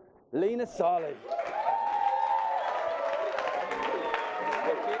 So, Lena Saleh.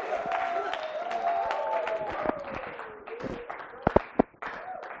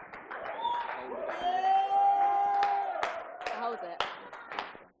 Hold it.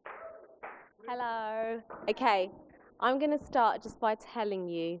 Hello. Okay, I'm going to start just by telling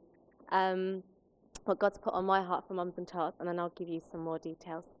you what God's put on my heart for mums and tots, and then I'll give you some more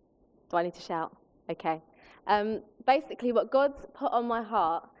details. Do I need to shout? Okay. Basically, what God's put on my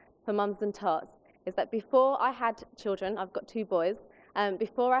heart for mums and tots is that before I had children, I've got 2 boys,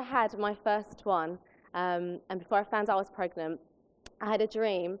 before I had my first one, and before I found out I was pregnant, I had a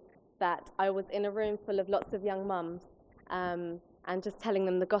dream that I was in a room full of lots of young mums and just telling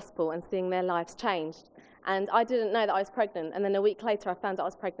them the gospel and seeing their lives changed. And I didn't know that I was pregnant. And then a week later, I found out I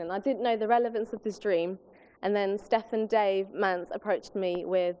was pregnant. I didn't know the relevance of this dream. And then Steph and Dave Mance approached me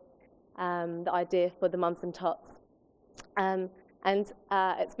with the idea for the mums and tots.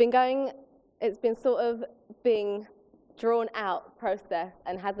 It's been sort of being drawn out process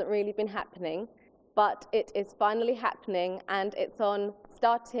and hasn't really been happening. But it is finally happening, and it's on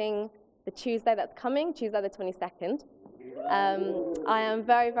starting the Tuesday that's coming, Tuesday the 22nd. I am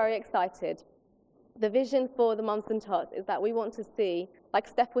very, very excited. The vision for the Mums and Tots is that we want to see, like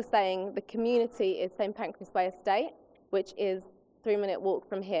Steph was saying, the community is St Pancras Way Estate, which is a 3-minute walk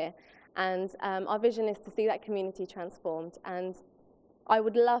from here. And our vision is to see that community transformed. And I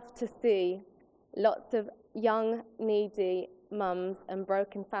would love to see lots of young, needy mums and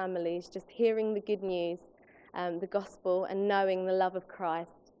broken families just hearing the good news, the gospel, and knowing the love of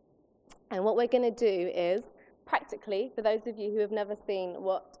Christ. And what we're going to do is, practically, for those of you who have never seen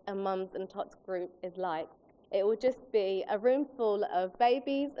what a mums and tots group is like, it will just be a room full of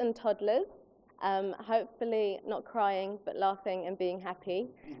babies and toddlers, hopefully not crying, but laughing and being happy.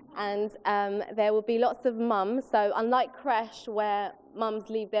 And there will be lots of mums. So unlike creche, where mums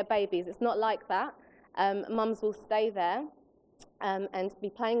leave their babies, it's not like that. Mums will stay there and be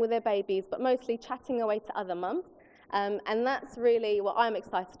playing with their babies, but mostly chatting away to other mums. And that's really what I'm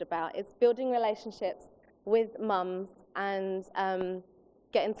excited about, is building relationships with mums and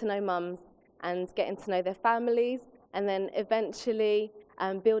getting to know mums and getting to know their families, and then eventually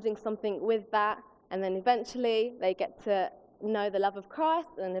building something with that, and then eventually they get to know the love of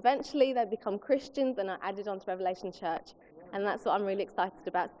Christ, and eventually they become Christians and are added onto Revelation Church. And that's what I'm really excited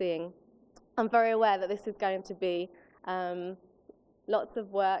about seeing. I'm very aware that this is going to be lots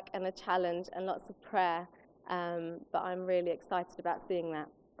of work and a challenge and lots of prayer, but I'm really excited about seeing that.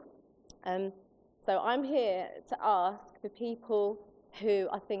 So I'm here to ask for people who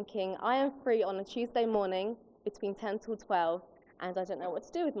are thinking, I am free on a Tuesday morning between 10 till 12, and I don't know what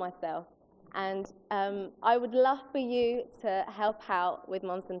to do with myself. And I would love for you to help out with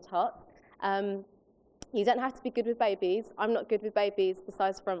Mums and Tots. You don't have to be good with babies. I'm not good with babies,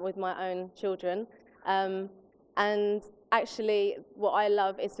 besides from with my own children. And actually, what I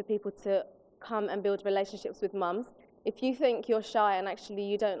love is for people to come and build relationships with mums. If you think you're shy and actually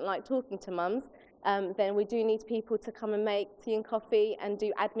you don't like talking to mums, then we do need people to come and make tea and coffee and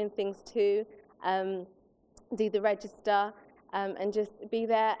do admin things too, do the register, and just be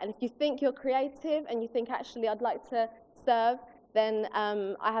there. And if you think you're creative and you think, actually, I'd like to serve, then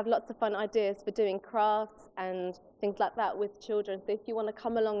I have lots of fun ideas for doing crafts and things like that with children. So if you want to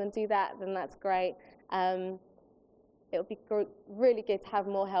come along and do that, then that's great. It would be really good to have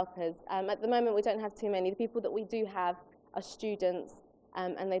more helpers. At the moment, we don't have too many. The people that we do have are students,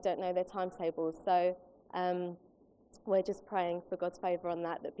 and they don't know their timetables. So we're just praying for God's favour on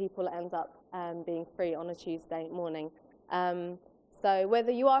that people end up being free on a Tuesday morning. So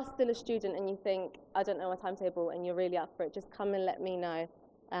whether you are still a student and you think, I don't know my timetable, and you're really up for it, just come and let me know,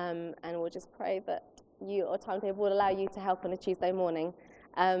 and we'll just pray that your timetable will allow you to help on a Tuesday morning.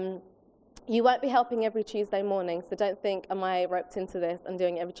 You won't be helping every Tuesday morning, so don't think, am I roped into this and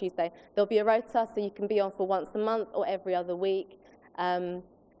doing it every Tuesday? There'll be a rota, so you can be on for once a month or every other week. Any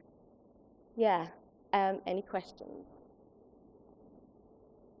questions?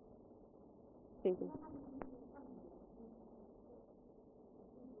 Susie?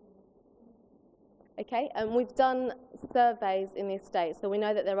 Okay, we've done surveys in the estate, so we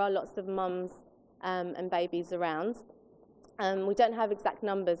know that there are lots of mums and babies around. We don't have exact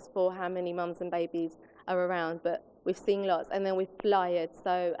numbers for how many mums and babies are around, but we've seen lots. And then we've flyered.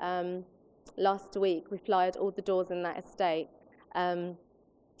 So last week we flyered all the doors in that estate, and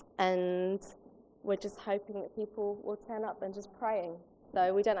we're just hoping that people will turn up and just praying.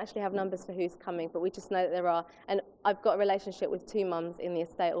 So we don't actually have numbers for who's coming, but we just know that there are. And I've got a relationship with 2 mums in the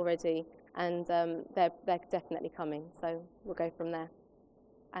estate already, and they're definitely coming. So we'll go from there.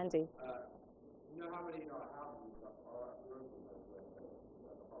 Andy? You know how many houses are at the room?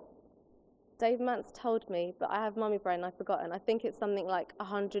 Dave Mance told me, but I have mummy brain, I've forgotten. I think it's something like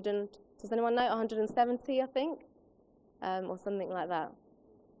 100 and, does anyone know, 170, I think? Or something like that.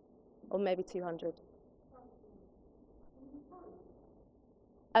 Or maybe 200.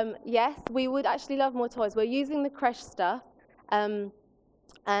 Yes, we would actually love more toys. We're using the creche stuff, and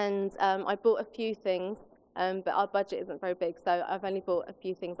I bought a few things, but our budget isn't very big, so I've only bought a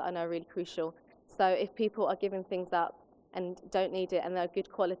few things that I know are really crucial. So if people are giving things up and don't need it and they're good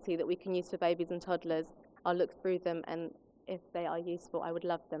quality that we can use for babies and toddlers, I'll look through them, and if they are useful, I would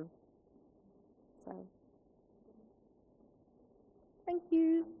love them. So, thank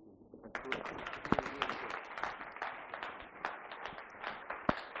you.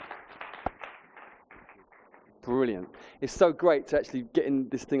 Brilliant. It's so great to actually getting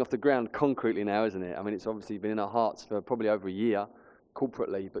this thing off the ground concretely now, isn't it? I mean, it's obviously been in our hearts for probably over a year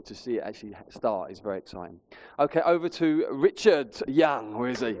corporately, but to see it actually start is very exciting. Okay, over to Richard Young. Where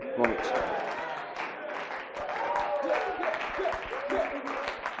is he? Come on, Rich.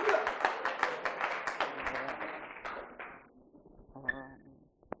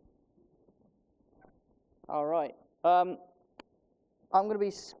 All right. I'm going to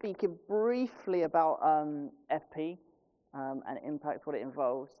be speaking briefly about FP and Impact, what it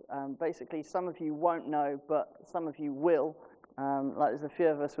involves. Basically, some of you won't know, but some of you will. Like there's a few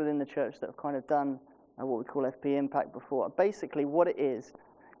of us within the church that have kind of done what we call FP Impact before. Basically, what it is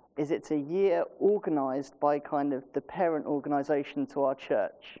it's a year organised by kind of the parent organisation to our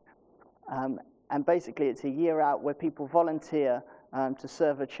church. And basically, it's a year out where people volunteer to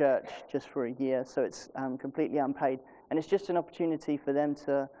serve a church just for a year, so it's completely unpaid. And it's just an opportunity for them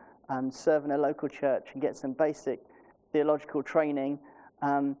to serve in a local church and get some basic theological training.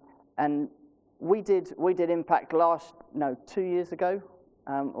 And we did Impact 2 years ago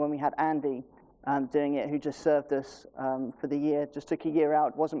when we had Andy doing it, who just served us for the year, just took a year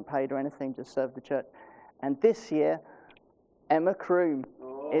out, wasn't paid or anything, just served the church. And this year, Emma Kroom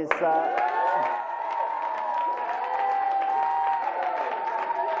is...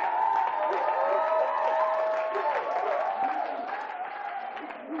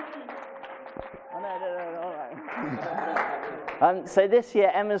 So this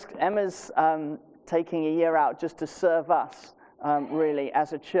year, Emma's taking a year out just to serve us, really,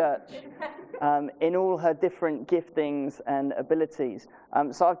 as a church, in all her different giftings and abilities.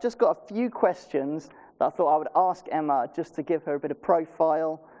 So I've just got a few questions that I thought I would ask Emma just to give her a bit of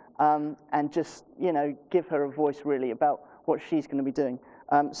profile and just, give her a voice, really, about what she's going to be doing.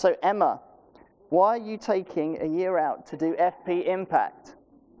 So Emma, why are you taking a year out to do FP Impact?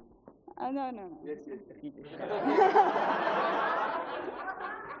 No. Yes.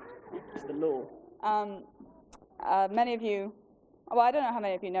 It's the law. Many of you, well, I don't know how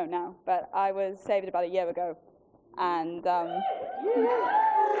many of you know now, but I was saved about a year ago, and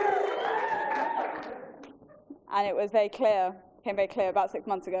it was became very clear about 6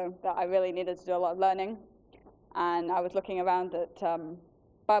 months ago that I really needed to do a lot of learning, and I was looking around at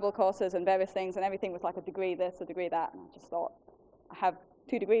Bible courses and various things, and everything was like a degree this, a degree that, and I just thought, I have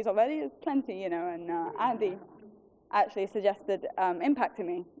 2 degrees already, it's plenty, and Andy actually suggested Impact to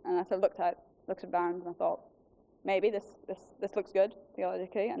me, and I sort of looked around, and I thought, maybe this looks good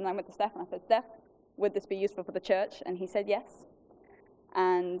theologically, and I went to Steph, and I said, Steph, would this be useful for the church? And he said yes,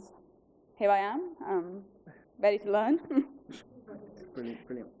 and here I am, ready to learn. Brilliant.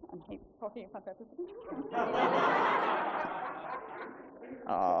 And I hate talking in front of people.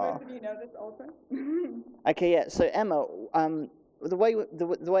 Most of you know this also. Okay, yeah, so Emma, the way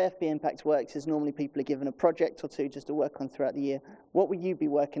FP Impact works is normally people are given a project or 2 just to work on throughout the year. What will you be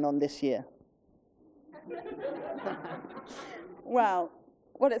working on this year? Well,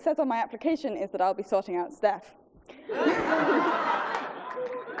 what it says on my application is that I'll be sorting out Steph.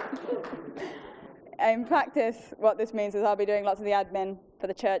 In practice, what this means is I'll be doing lots of the admin for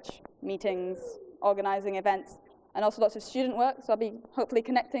the church, meetings, organizing events, and also lots of student work. So I'll be hopefully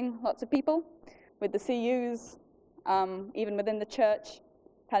connecting lots of people with the CUs, even within the church,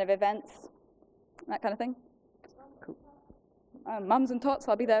 kind of events, that kind of thing. Cool. Mums and tots,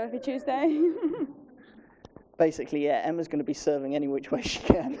 I'll be there every Tuesday. Basically, yeah, Emma's going to be serving any which way she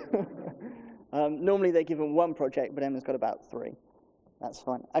can. Normally they're given 1 project, but Emma's got about 3. That's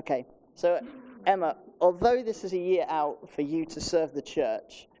fine. Okay, so Emma, although this is a year out for you to serve the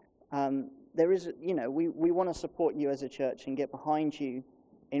church, there is, we want to support you as a church and get behind you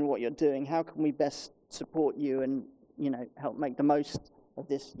in what you're doing. How can we best support you and, help make the most of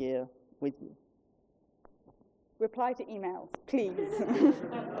this year with you? Reply to emails, please.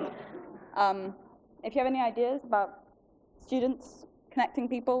 If you have any ideas about students connecting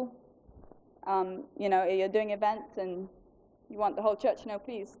people, you're doing events and you want the whole church to know,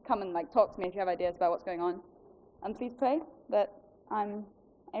 please come and talk to me if you have ideas about what's going on. And please pray that I'm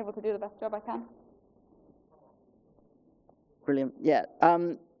able to do the best job I can. Brilliant. Yeah.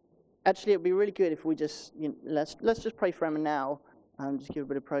 Actually, it'd be really good if we just let's just pray for Emma now. Just give a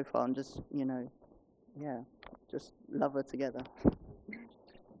bit of profile and just just love her together.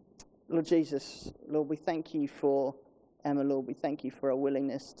 Lord Jesus, Lord, we thank you for Emma. Lord, we thank you for her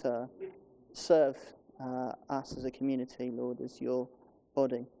willingness to serve us as a community, Lord, as your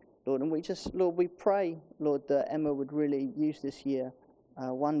body, Lord. And we pray, Lord, that Emma would really use this year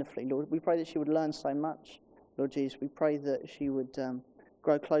wonderfully, Lord. We pray that she would learn so much, Lord Jesus. We pray that she would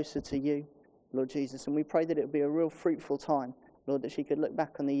grow closer to you, Lord Jesus. And we pray that it would be a real fruitful time, Lord, that she could look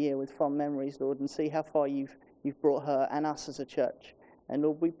back on the year with fond memories, Lord, and see how far you've brought her and us as a church. And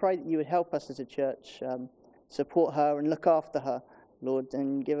Lord, we pray that you would help us as a church, support her and look after her, Lord,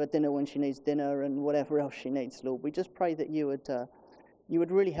 and give her dinner when she needs dinner and whatever else she needs, Lord. We just pray that you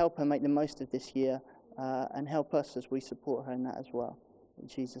would really help her make the most of this year and help us as we support her in that as well. In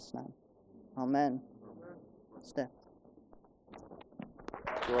Jesus' name. Amen. Steph.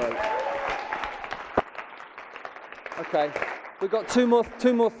 Great. Okay, we've got two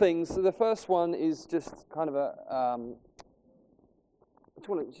more things. So the first one is just kind of I just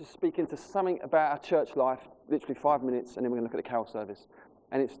want to just speak into something about our church life, literally 5 minutes, and then we're going to look at the carol service.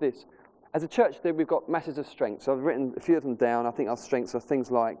 And it's this. As a church, we've got masses of strengths. So I've written a few of them down. I think our strengths are things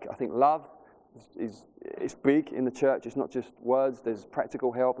like, love is big in the church. It's not just words. There's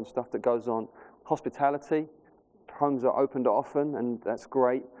practical help and stuff that goes on. Hospitality. Homes are opened often, and that's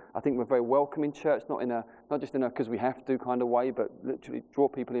great. I think we're very welcoming church, not just in a because we have to kind of way, but literally draw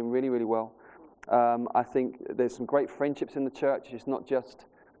people in really, really well. I think there's some great friendships in the church. It's not just,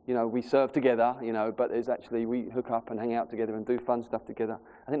 we serve together, but there's actually, we hook up and hang out together and do fun stuff together.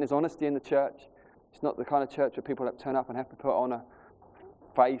 I think there's honesty in the church. It's not the kind of church where people that turn up and have to put on a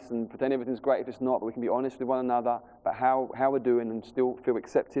face and pretend everything's great if it's not, but we can be honest with one another about how we're doing and still feel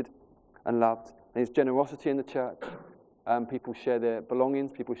accepted and loved. There's generosity in the church. People share their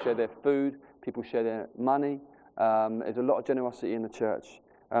belongings, people share their food, people share their money. There's a lot of generosity in the church.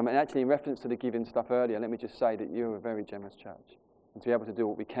 And actually, in reference to the giving stuff earlier, let me just say that you're a very generous church. And to be able to do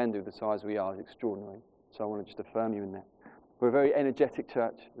what we can do, the size we are, is extraordinary. So I want to just affirm you in that. We're a very energetic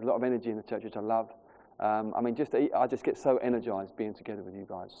church. There's a lot of energy in the church, which I love. I just get so energized being together with you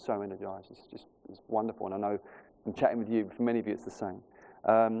guys. So energized. It's wonderful. And I know from chatting with you, for many of you, it's the same.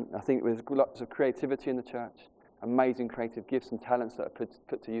 I think there's lots of creativity in the church. Amazing creative gifts and talents that are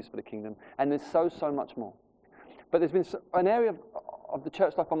put to use for the kingdom. And there's so much more. But there's been an area of the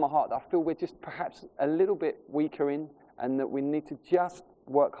church life on my heart that I feel we're just perhaps a little bit weaker in, and that we need to just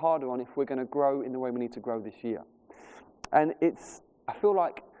work harder on if we're going to grow in the way we need to grow this year. And I feel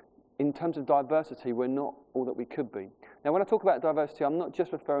like in terms of diversity, we're not all that we could be. Now, when I talk about diversity, I'm not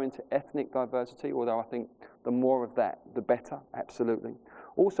just referring to ethnic diversity, although I think the more of that, the better, absolutely.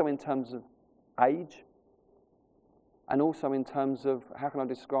 Also in terms of age, and also in terms of, how can I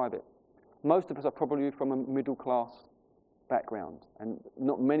describe it? Most of us are probably from a middle class background, and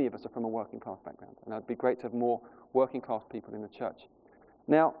not many of us are from a working class background. And it'd be great to have more working class people in the church.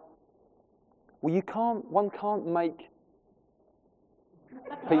 Now, one can't make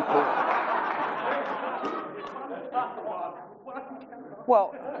people.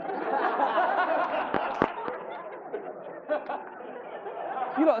 Well,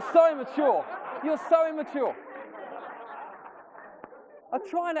 you lot are so immature. You're so immature. I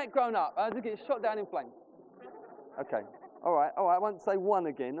try and act grown up. I had to get shot down in flames. Okay. All right. I won't say one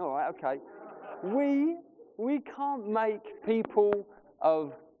again. All right. Okay. We can't make people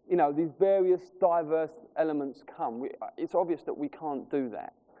of these various diverse elements come. It's obvious that we can't do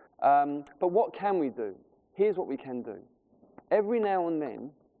that. But what can we do? Here's what we can do. Every now and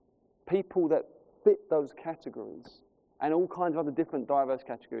then, people that fit those categories, and all kinds of other different diverse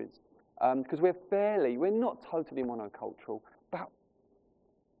categories, because we're not totally monocultural, but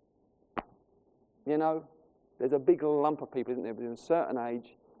there's a big lump of people, isn't there, within a certain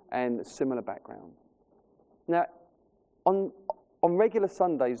age and a similar background. Now, on regular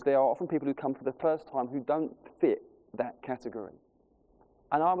Sundays, there are often people who come for the first time who don't fit that category.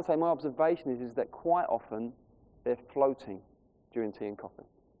 And I would say my observation is that quite often they're floating during tea and coffee.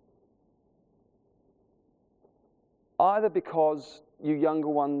 Either because you younger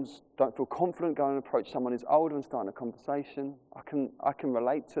ones don't feel confident going and approach someone who's older and starting a conversation. I can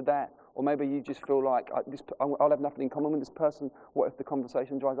relate to that. Or maybe you just feel like, I'll have nothing in common with this person. What if the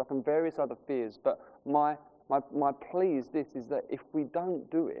conversation dries up? And various other fears. But my plea is this, is that if we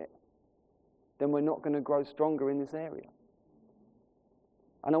don't do it, then we're not going to grow stronger in this area.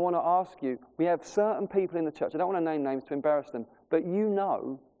 And I want to ask you, we have certain people in the church, I don't want to name names to embarrass them, but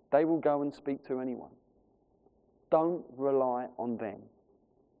they will go and speak to anyone. Don't rely on them.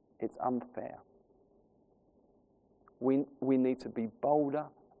 It's unfair. We need to be bolder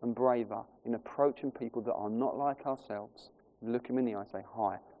and braver in approaching people that are not like ourselves. Look them in the eye and say,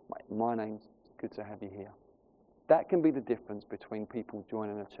 hi, my name's good to have you here. That can be the difference between people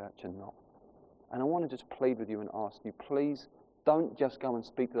joining a church and not. And I want to just plead with you and ask you, please don't just go and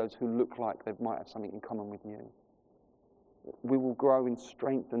speak to those who look like they might have something in common with you. We will grow in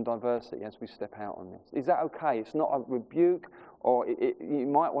strength and diversity as we step out on this. Is that okay? It's not a rebuke, or you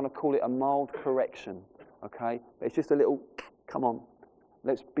might want to call it a mild correction, okay? But it's just a little, come on,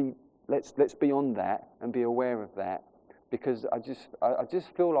 let's be on that and be aware of that, because I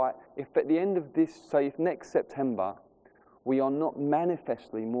just feel like if at the end of this, say if next September, we are not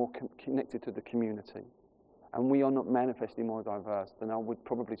manifestly more connected to the community, and we are not manifestly more diverse, then I would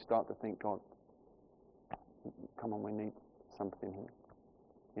probably start to think, God, come on, we need something here.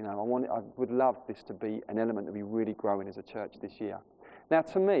 I would love this to be an element that we really grow in as a church this year. Now,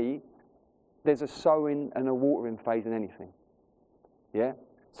 to me, there's a sowing and a watering phase in anything. Yeah?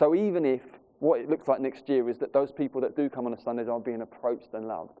 So even if what it looks like next year is that those people that do come on a Sundays are being approached and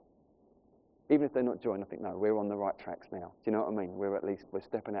loved, even if they're not joined, I think, no, we're on the right tracks now. Do you know what I mean? We're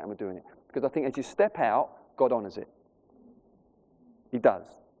stepping out and we're doing it. Because I think as you step out, God honours it. He does.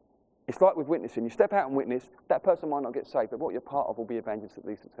 It's like with witnessing. You step out and witness, that person might not get saved, but what you're part of will be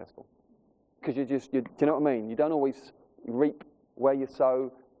evangelistically successful. Because do you know what I mean? You don't always reap where you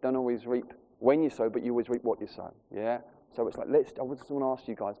sow, don't always reap when you sow, but you always reap what you sow. Yeah? So it's like, I just want to ask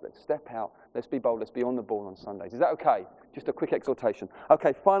you guys, let's step out, let's be bold, let's be on the ball on Sundays. Is that okay? Just a quick exhortation.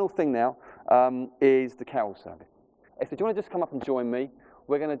 Okay, final thing now is the carol service. Esther, do you want to just come up and join me?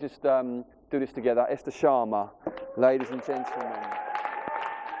 We're going to just do this together. Esther Sharma, ladies and gentlemen.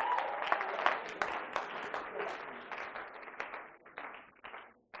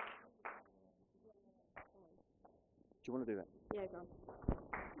 Do you want to do that? Yeah, go on.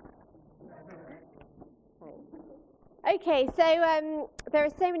 Okay, so there are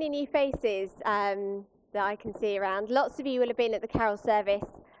so many new faces that I can see around. Lots of you will have been at the carol service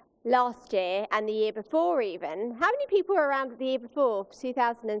last year and the year before even. How many people were around the year before,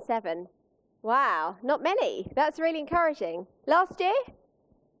 2007? Wow, not many. That's really encouraging. Last year?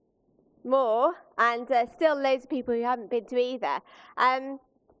 More, and still loads of people who haven't been to either.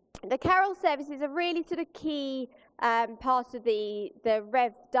 The carol service is a really sort of key part of the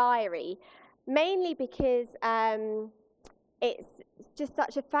Rev diary, mainly because it's just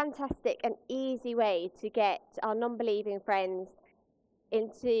such a fantastic and easy way to get our non-believing friends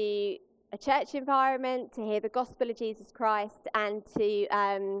into a church environment, to hear the gospel of Jesus Christ, and to,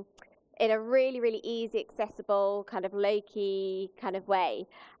 in a really, really easy, accessible, kind of low-key kind of way.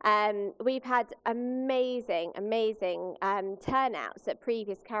 We've had amazing turnouts at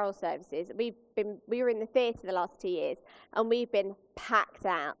previous carol services. We were in the theatre the last 2 years, and we've been packed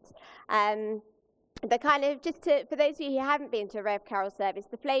out. The kind of, for those of you who haven't been to a Rev Carol service,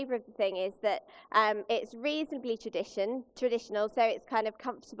 the flavour of the thing is that it's reasonably traditional, so it's kind of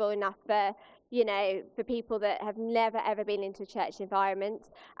comfortable enough for, for people that have never ever been into a church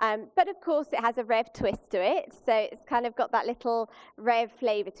environment. But of course it has a Rev twist to it, so it's kind of got that little Rev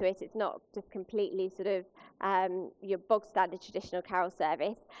flavour to it. It's not just completely sort of your bog standard traditional carol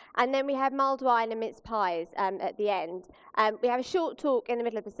service. And then we have mulled wine and mince pies at the end. We have a short talk in the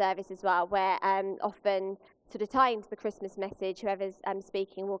middle of the service as well, where often sort of tying to the Christmas message, whoever's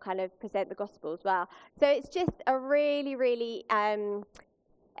speaking will kind of present the gospel as well. So it's just a really, really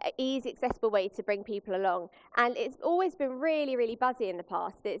easy, accessible way to bring people along. And it's always been really, really buzzy in the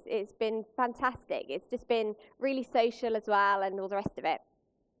past. It's been fantastic. It's just been really social as well and all the rest of it.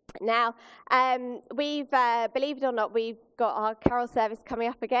 Now, we've, believe it or not, we've got our carol service coming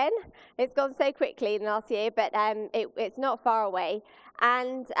up again. It's gone so quickly in the last year, but it's not far away.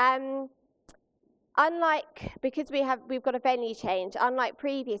 And because we've got a venue change, unlike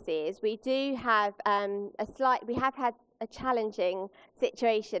previous years, we do have we have had a challenging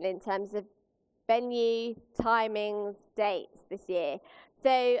situation in terms of venue, timings, dates this year.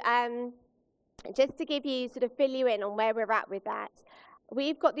 So just to give you, sort of fill you in on where we're at with that,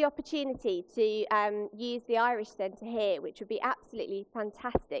 we've got the opportunity to use the Irish Centre here, which would be absolutely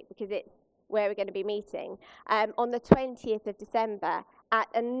fantastic because it's where we're going to be meeting, on the 20th of December at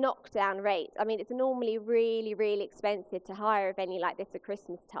a knockdown rate. I mean, it's normally really, really expensive to hire a venue like this at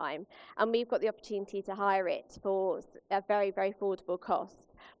Christmas time, and we've got the opportunity to hire it for a very, very affordable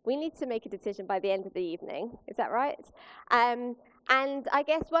cost. We need to make a decision by the end of the evening. Is that right? And I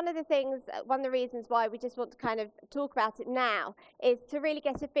guess one of the reasons why we just want to kind of talk about it now is to really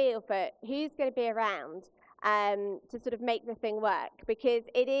get a feel for who's going to be around to sort of make the thing work, because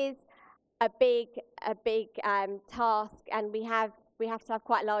it is a big task, and we have to have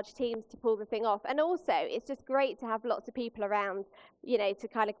quite large teams to pull the thing off. And also, it's just great to have lots of people around, to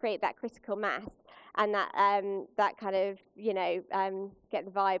kind of create that critical mass and that kind of, get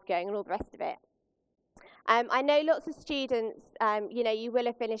the vibe going and all the rest of it. I know lots of students, you will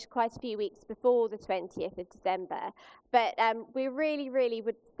have finished quite a few weeks before the 20th of December, but we really, really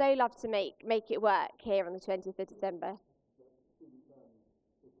would so love to make it work here on the 20th of December.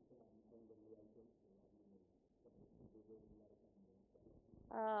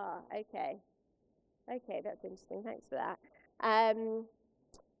 Ah, okay. Okay, that's interesting. Thanks for that.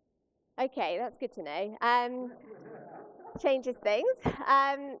 Okay, that's good to know. Changes things.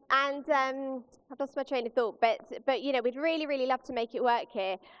 And I've lost my train of thought, but we'd really, really love to make it work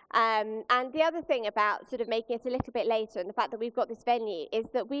here. And the other thing about sort of making it a little bit later, and the fact that we've got this venue, is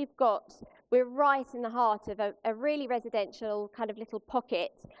that we're right in the heart of a really residential kind of little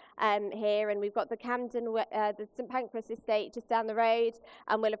pocket here, and we've got the Camden, the St Pancras estate just down the road,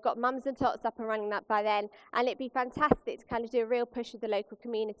 and we'll have got Mums and Tots up and running that by then, and it'd be fantastic to kind of do a real push with the local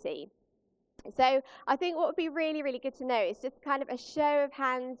community. So I think what would be really, really good to know is just kind of a show of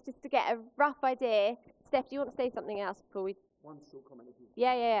hands, just to get a rough idea. Steph, do you want to say something else before we... One short comment.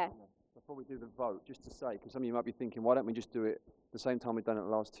 Yeah. Before we do the vote, just to say, because some of you might be thinking, why don't we just do it the same time we've done it the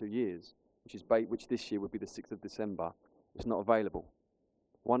last 2 years, which this year would be the 6th of December. It's not available.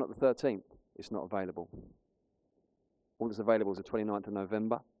 Why not the 13th? It's not available. All that's available is the 29th of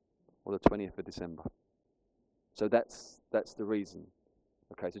November or the 20th of December. So that's the reason.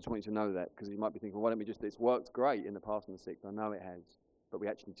 Okay, so just want you to know that, because you might be thinking, why don't we just, it's worked great in the past on the 6th. I know it has, but we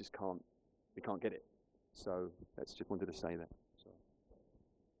actually just can't get it. So that's just wanted to say that. So.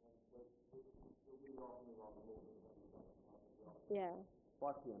 Yeah.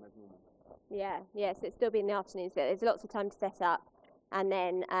 5 p.m. as normal. Yeah, so it'll still be in the afternoons, but there's lots of time to set up, and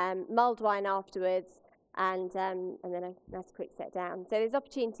then mulled wine afterwards, and then a nice quick set down. So there's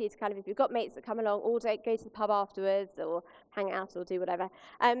opportunity to kind of, if you've got mates that come along all day, go to the pub afterwards, or hang out, or do whatever.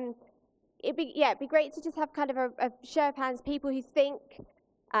 It'd be great to just have kind of a show of hands, people who think,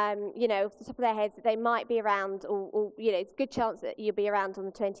 off the top of their heads, that they might be around, or it's a good chance that you'll be around on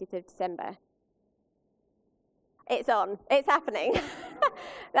the 20th of December. It's on. It's happening.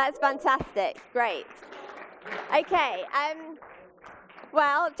 That's fantastic. Great. Okay.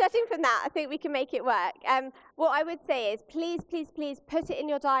 Well, judging from that, I think we can make it work. What I would say is please put it in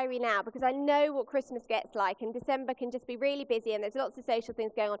your diary now, because I know what Christmas gets like, and December can just be really busy, and there's lots of social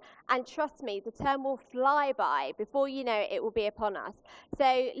things going on. And trust me, the term will fly by. Before you know it, it will be upon us.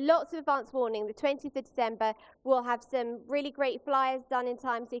 So lots of advance warning. The 20th of December, we'll have some really great flyers done in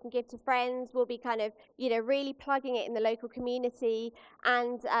time so you can give to friends. We'll be kind of, really plugging it in the local community.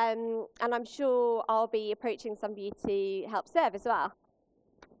 And I'm sure I'll be approaching some of you to help serve as well.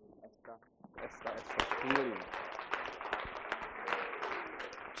 That's brilliant.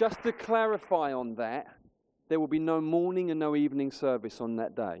 Just to clarify on that, there will be no morning and no evening service on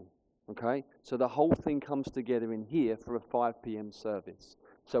that day. Okay? So the whole thing comes together in here for a 5 p.m. service.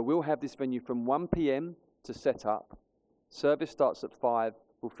 So we'll have this venue from 1 p.m. to set up. Service starts at 5.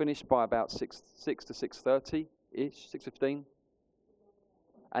 We'll finish by about 6 to 6:30-ish, 6:15.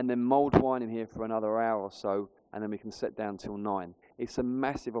 And then mulled wine in here for another hour or so, and then we can set down till 9. It's a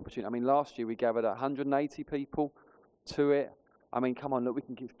massive opportunity. I mean, last year we gathered 180 people to it. I mean, come on, look, we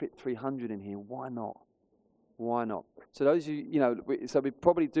can fit 300 in here. Why not? Why not? So those of you, so we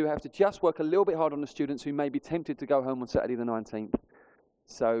probably do have to just work a little bit hard on the students who may be tempted to go home on Saturday the 19th.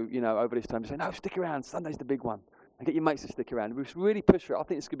 So, over this time, say, no, stick around. Sunday's the big one. And get your mates to stick around. We should really push for it. I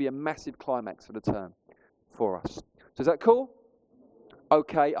think it's going to be a massive climax for the term for us. So is that cool?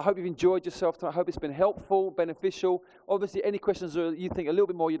 Okay, I hope you've enjoyed yourself tonight. I hope it's been helpful, beneficial. Obviously, any questions or you think a little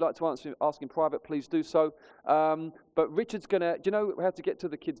bit more you'd like to ask in private, please do so. But Richard's going to, do you know how to get to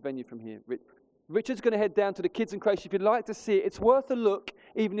the kids' venue from here? Richard's going to head down to the Kids and Creche. If you'd like to see it, it's worth a look,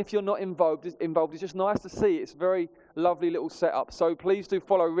 even if you're not involved. It's just nice to see. It's a very lovely little setup. So please do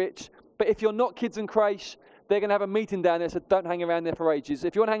follow Rich. But if you're not Kids and Creche, they're going to have a meeting down there, so don't hang around there for ages.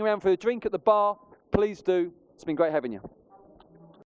 If you want to hang around for a drink at the bar, please do. It's been great having you.